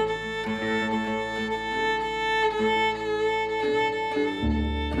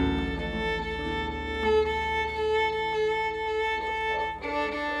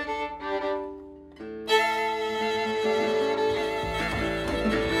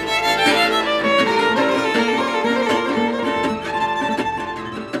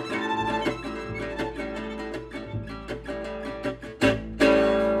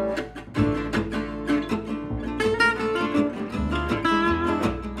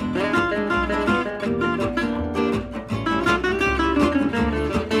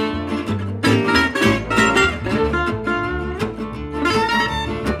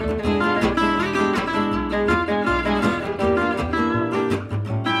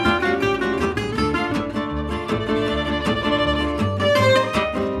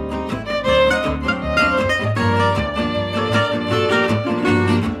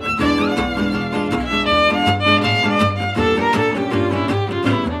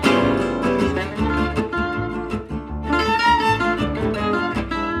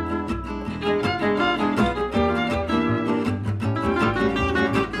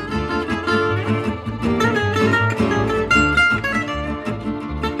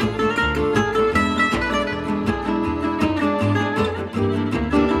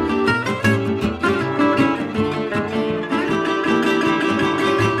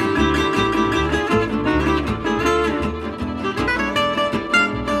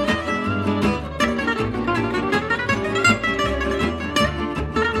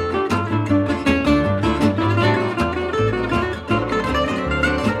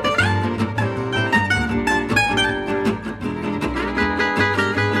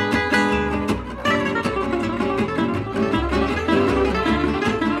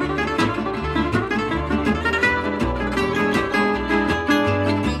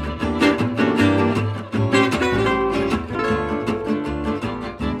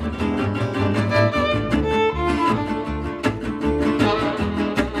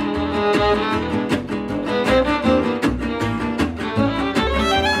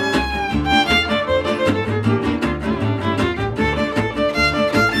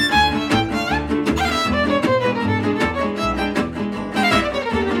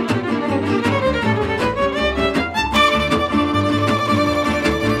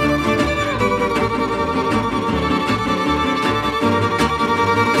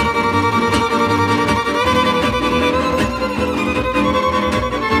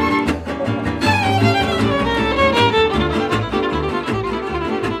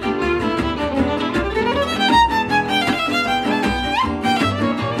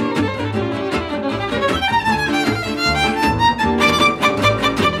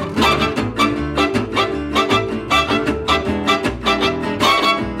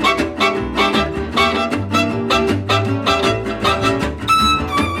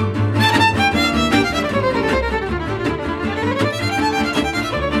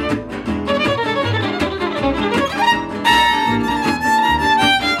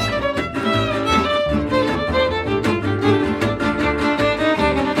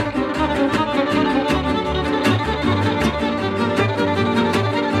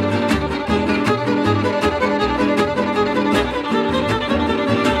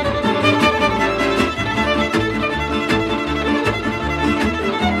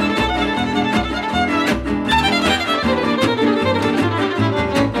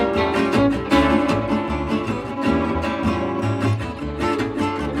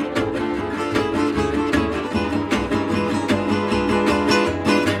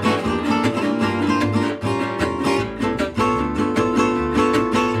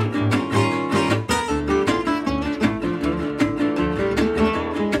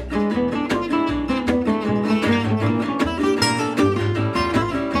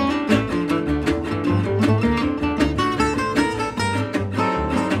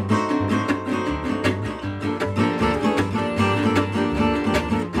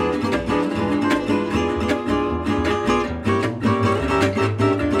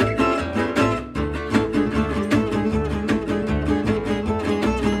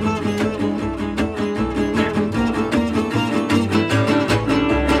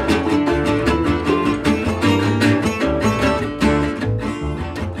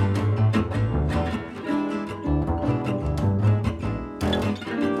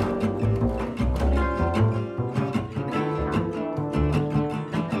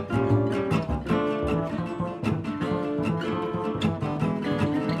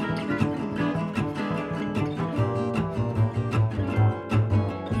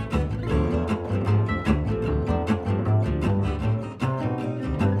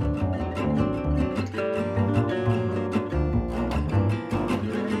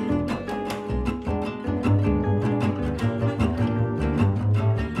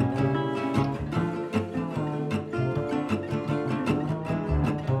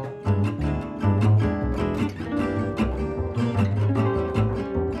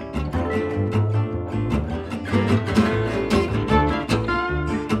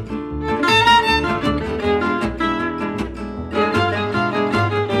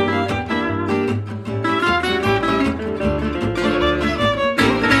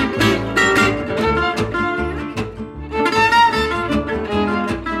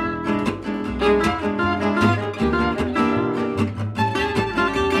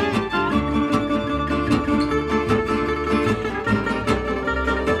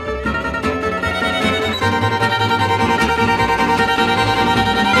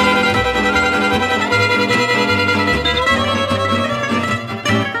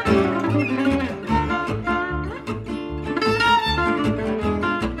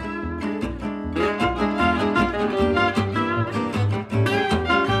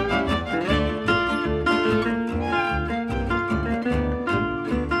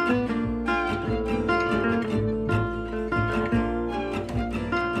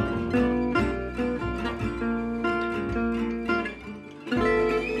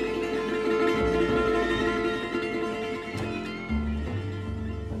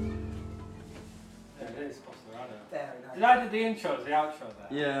 I did the intros, the outro there.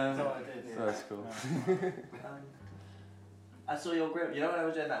 Yeah. That's all I did. So that's cool. I saw your grimace. You know when I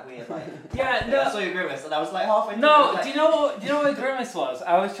was doing that weird like. Yeah, I no. saw your grimace, and I was like halfway. through, I No, was like, do you know what the grimace was?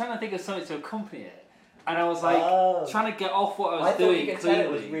 I was trying to think of something to accompany it, and I was like Oh. trying to get off what I was I thought doing. you could tell it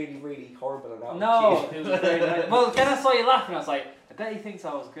was clearly. really, really horrible and out No, of tune. it was very nice. Well, then I saw you laughing. I was like, I bet he thinks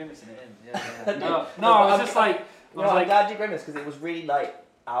I was grimacing at him. Yeah. No, No, I was but just like, I No, was I'm like, glad you grimaced because it was really like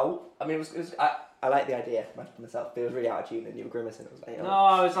out. I mean, it was I like the idea myself. But it was really out of tune, and you were grimacing. It was like, no,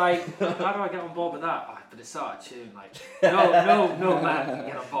 I was like, how do I get on board with that? Oh, but it's so out of tune. Like, no man can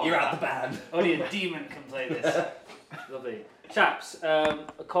get on board. You're with out the that. band. Only a demon can play this. Lovely. Chaps,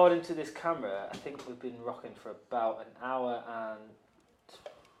 according to this camera, I think we've been rocking for about an hour and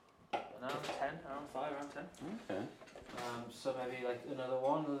 10, around 5, around 10. Okay. So maybe like another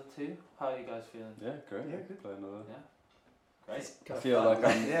one, another two. How are you guys feeling? Yeah, great. Yeah, Good. Play another. Great. I feel like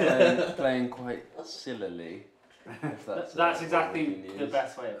I'm playing quite sillily. If That's a exactly word you can the use.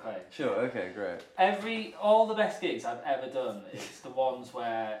 best way to play. Sure. Okay. Great. All the best gigs I've ever done is the ones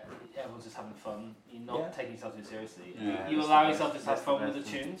where everyone's just having fun. You're not Yeah. taking yourself too seriously. Yeah, You that's allow the yourself best. to have That's the fun with the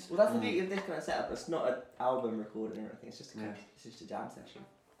best. tunes. Well, that's the beauty of this kind of setup. It's not an album recording or anything. It's just it's just a jam session.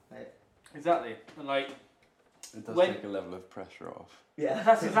 Exactly. And like It does When- take a level of pressure off. Yeah.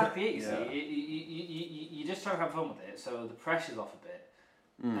 that's exactly it. You Yeah. see, you just try to have fun with it, so the pressure's off a bit.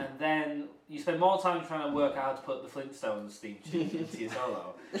 Mm. And then you spend more time trying to work out how to put the Flintstones theme tune into your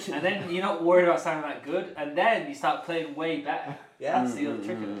solo. And then you're not worried about sounding that good. And then you start playing way better. Yeah. That's the other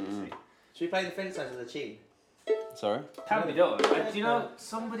trick of it, you see. Should we play the Flintstones as a tune? Sorry. Can be done. Do you know,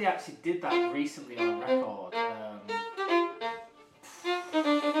 somebody actually did that recently on record.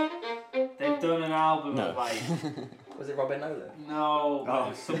 They've done an album No. of like... Was it Robin Nolan? No, but Oh. it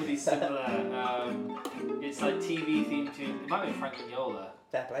was somebody similar. It's like TV theme tune. It might be Frank Mignola.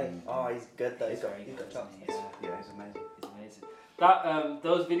 Fair play. Oh, he's good though. He's got very good. chops. Yeah. Yeah, it's amazing. It's amazing. That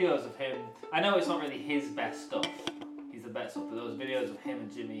those videos of him. I know it's not really his best stuff. He's the best stuff, but those videos of him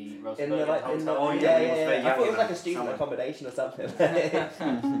and Jimmy In Rosenberg the like, in the, Oh, yeah, yeah, yeah, he was yeah. very I thought it was young, like a student someone. accommodation or something.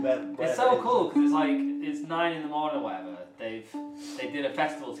 It's so cool because it's like it's 9 in the morning or whatever. They did a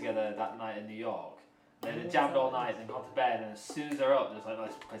festival together that night in New York. They had jammed all night and gone to bed, and as soon as they're up, they're just like,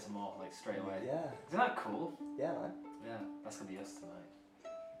 let's play some more, like straight away. Yeah, Isn't that cool? yeah, man. Yeah, that's gonna be us tonight.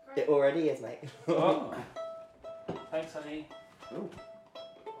 It already is, mate. Oh. Thanks, honey. Ooh.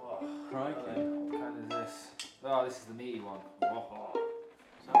 Oh, Crikey. what kind is this? Oh, this is the meaty one. Oh.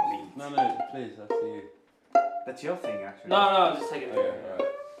 So meat. No, please, that's you. That's your thing, actually. No, just take it. Okay,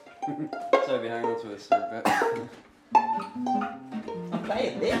 alright. So if you hang on to us for a bit. I'm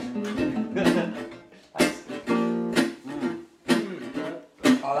playing this. Thanks.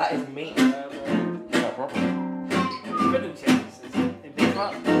 Oh, that is meat. Yeah, proper. Rhythm changes in B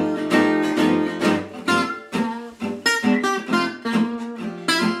flat.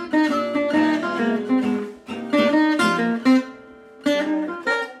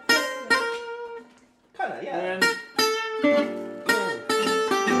 Kinda, yeah. And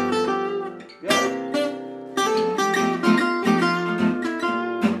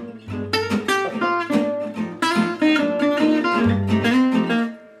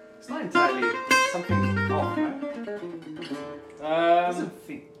It's not entirely something off, right? It doesn't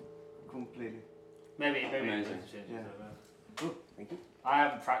fit completely. maybe Amazing. rhythm changes. Yeah. But, Thank you. I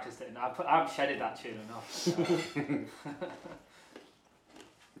haven't practiced it. I've shedded that tune enough.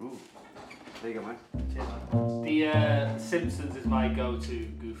 Ooh. There you go, man. Cheers, man. The Simpsons is my go-to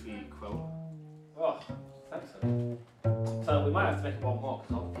goofy quote. Oh, thanks. Honey. So we might have to make one more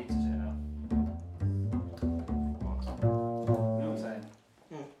because all the pizza's here now. You know what I'm saying?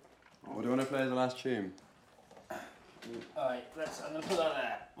 What do you want to play as the last tune? Alright, I'm gonna put that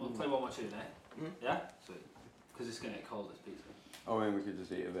there. We'll play one more tune, eh? Mm. Yeah? Sweet. Because it's gonna get cold, this pizza. Oh, I mean, we could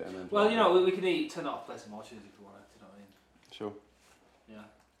just eat a bit and then. Well, you know, we can eat, turn it off, play some more tunes if you want to, do you know what I mean? Sure. Yeah.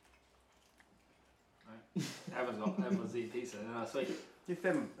 Right. Everyone's eating pizza, no, sweet. If you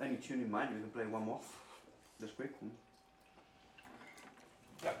have any tune in mind, we can play one more. Just quick.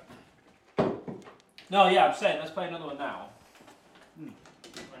 No, yeah, I'm saying, let's play another one now. Mm.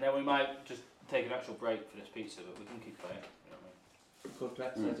 And then we might just take an actual break for this pizza, but we can keep playing. You know what Called 2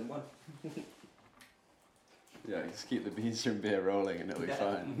 episodes in one. Yeah, just keep the pizza and beer rolling and it'll be Yeah.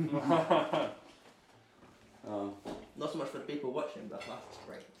 fine. Not so much for the people watching, but that's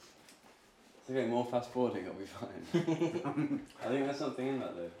great. It's okay, more fast forwarding, it'll be fine. I think there's something in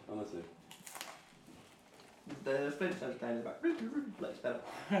that though, honestly. The Flintstones playing in the back. Looks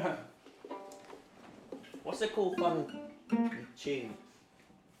better. What's a cool, fun tune?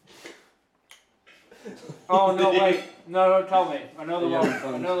 Oh no! Wait, no! Don't tell me. Another Yeah, one.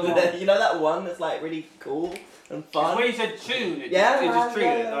 fun. Another one. You know that one that's like really cool and It's fun? when you said tune. It Yeah, just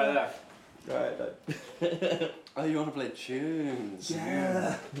treated it yeah. like that. Right, Oh, you want to play tunes?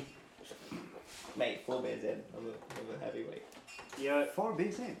 yeah. Mate, 4 beers in of a heavyweight. Yeah. 4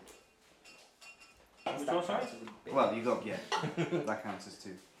 beers in. Which one, sorry? Well, you got, yeah. That counts as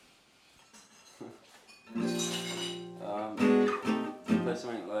 2. Play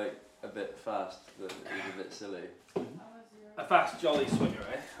something like a bit fast that is a bit silly. A fast, jolly swinger,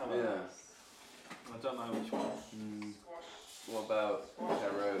 eh? How about Yeah. that? I don't know which one. What about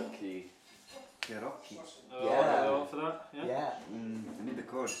karaoke? Cherokee. Yeah. You up for that? Yeah. Yeah. I need the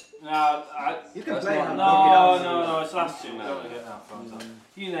chords. No, You can That's play not- and no, work it out. no, it's last two. We No. don't want to get that far.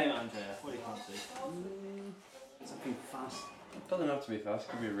 You name it, Andrea. What do you fancy? Something fast. It doesn't have to be fast,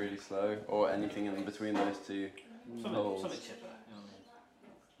 it could be really slow, or anything in between those two. Something chipper. You know what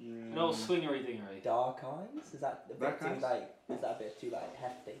I mean? An old swingery dingery. Dark Eyes? Is that a bit Dark too Eyes? is that a bit too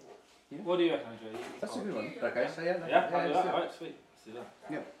hefty? What do you reckon, Andrea? You That's a call it. good one. Okay, so yeah. Yeah, I'll do let's that. Alright, sweet. Let's do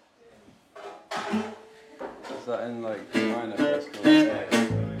that. Is that in like minor first chord? Yeah. Yeah.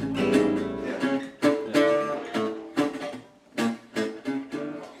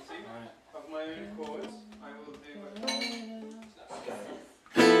 Alright. Of my own chords, I will do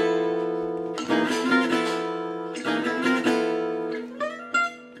Yeah.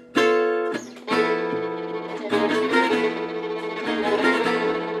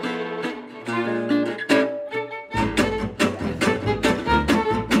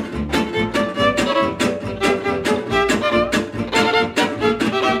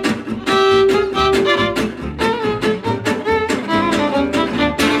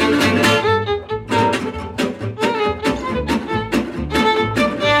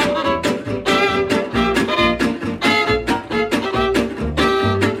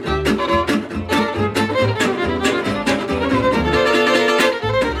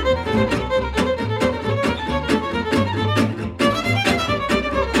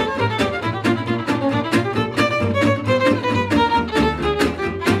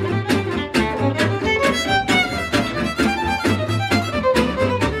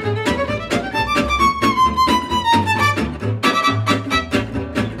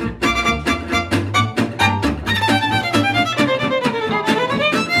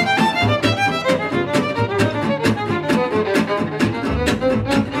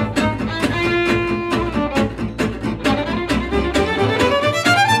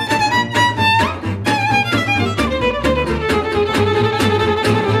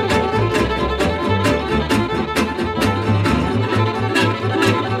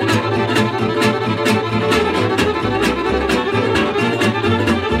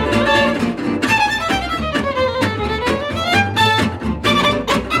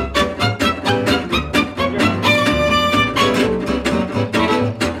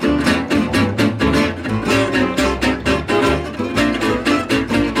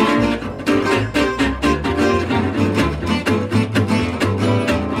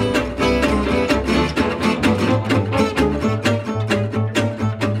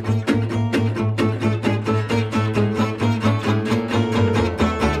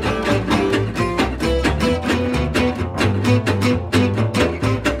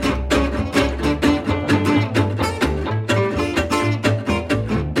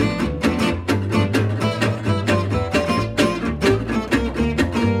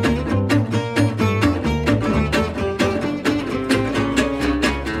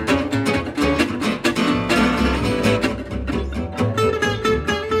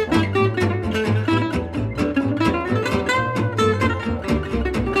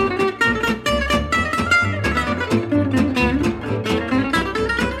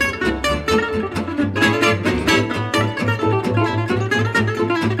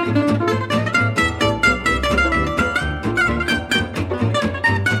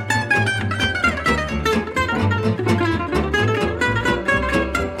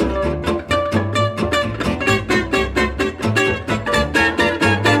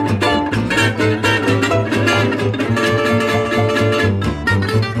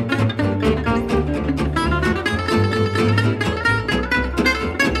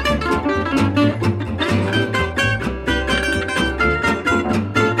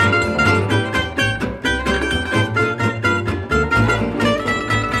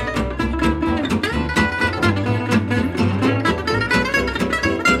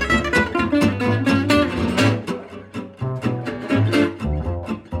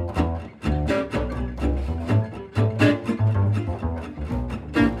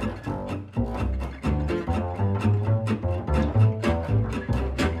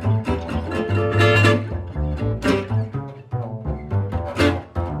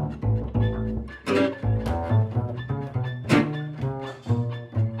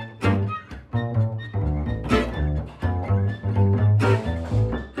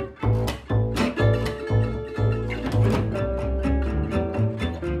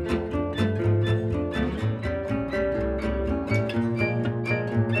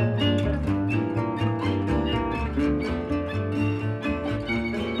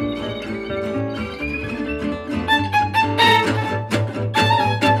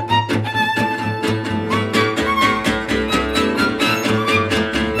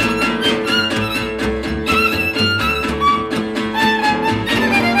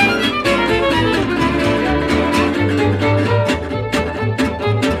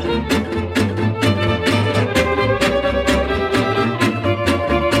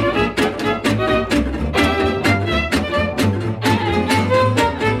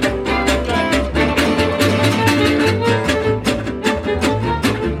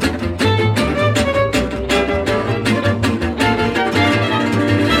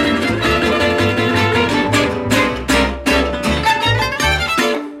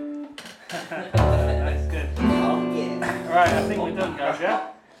 Yeah?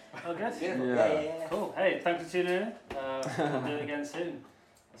 Oh, good. Beautiful. Yeah. Yeah. Cool. Hey, thanks for tuning in. We'll do it again soon.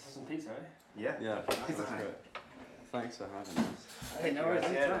 Let's have some pizza, eh? Yeah. Yeah, that's Pizza time. great. Thanks for having us. Hey, no worries.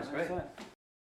 worries. Yeah, Anytime, that's great. anytime.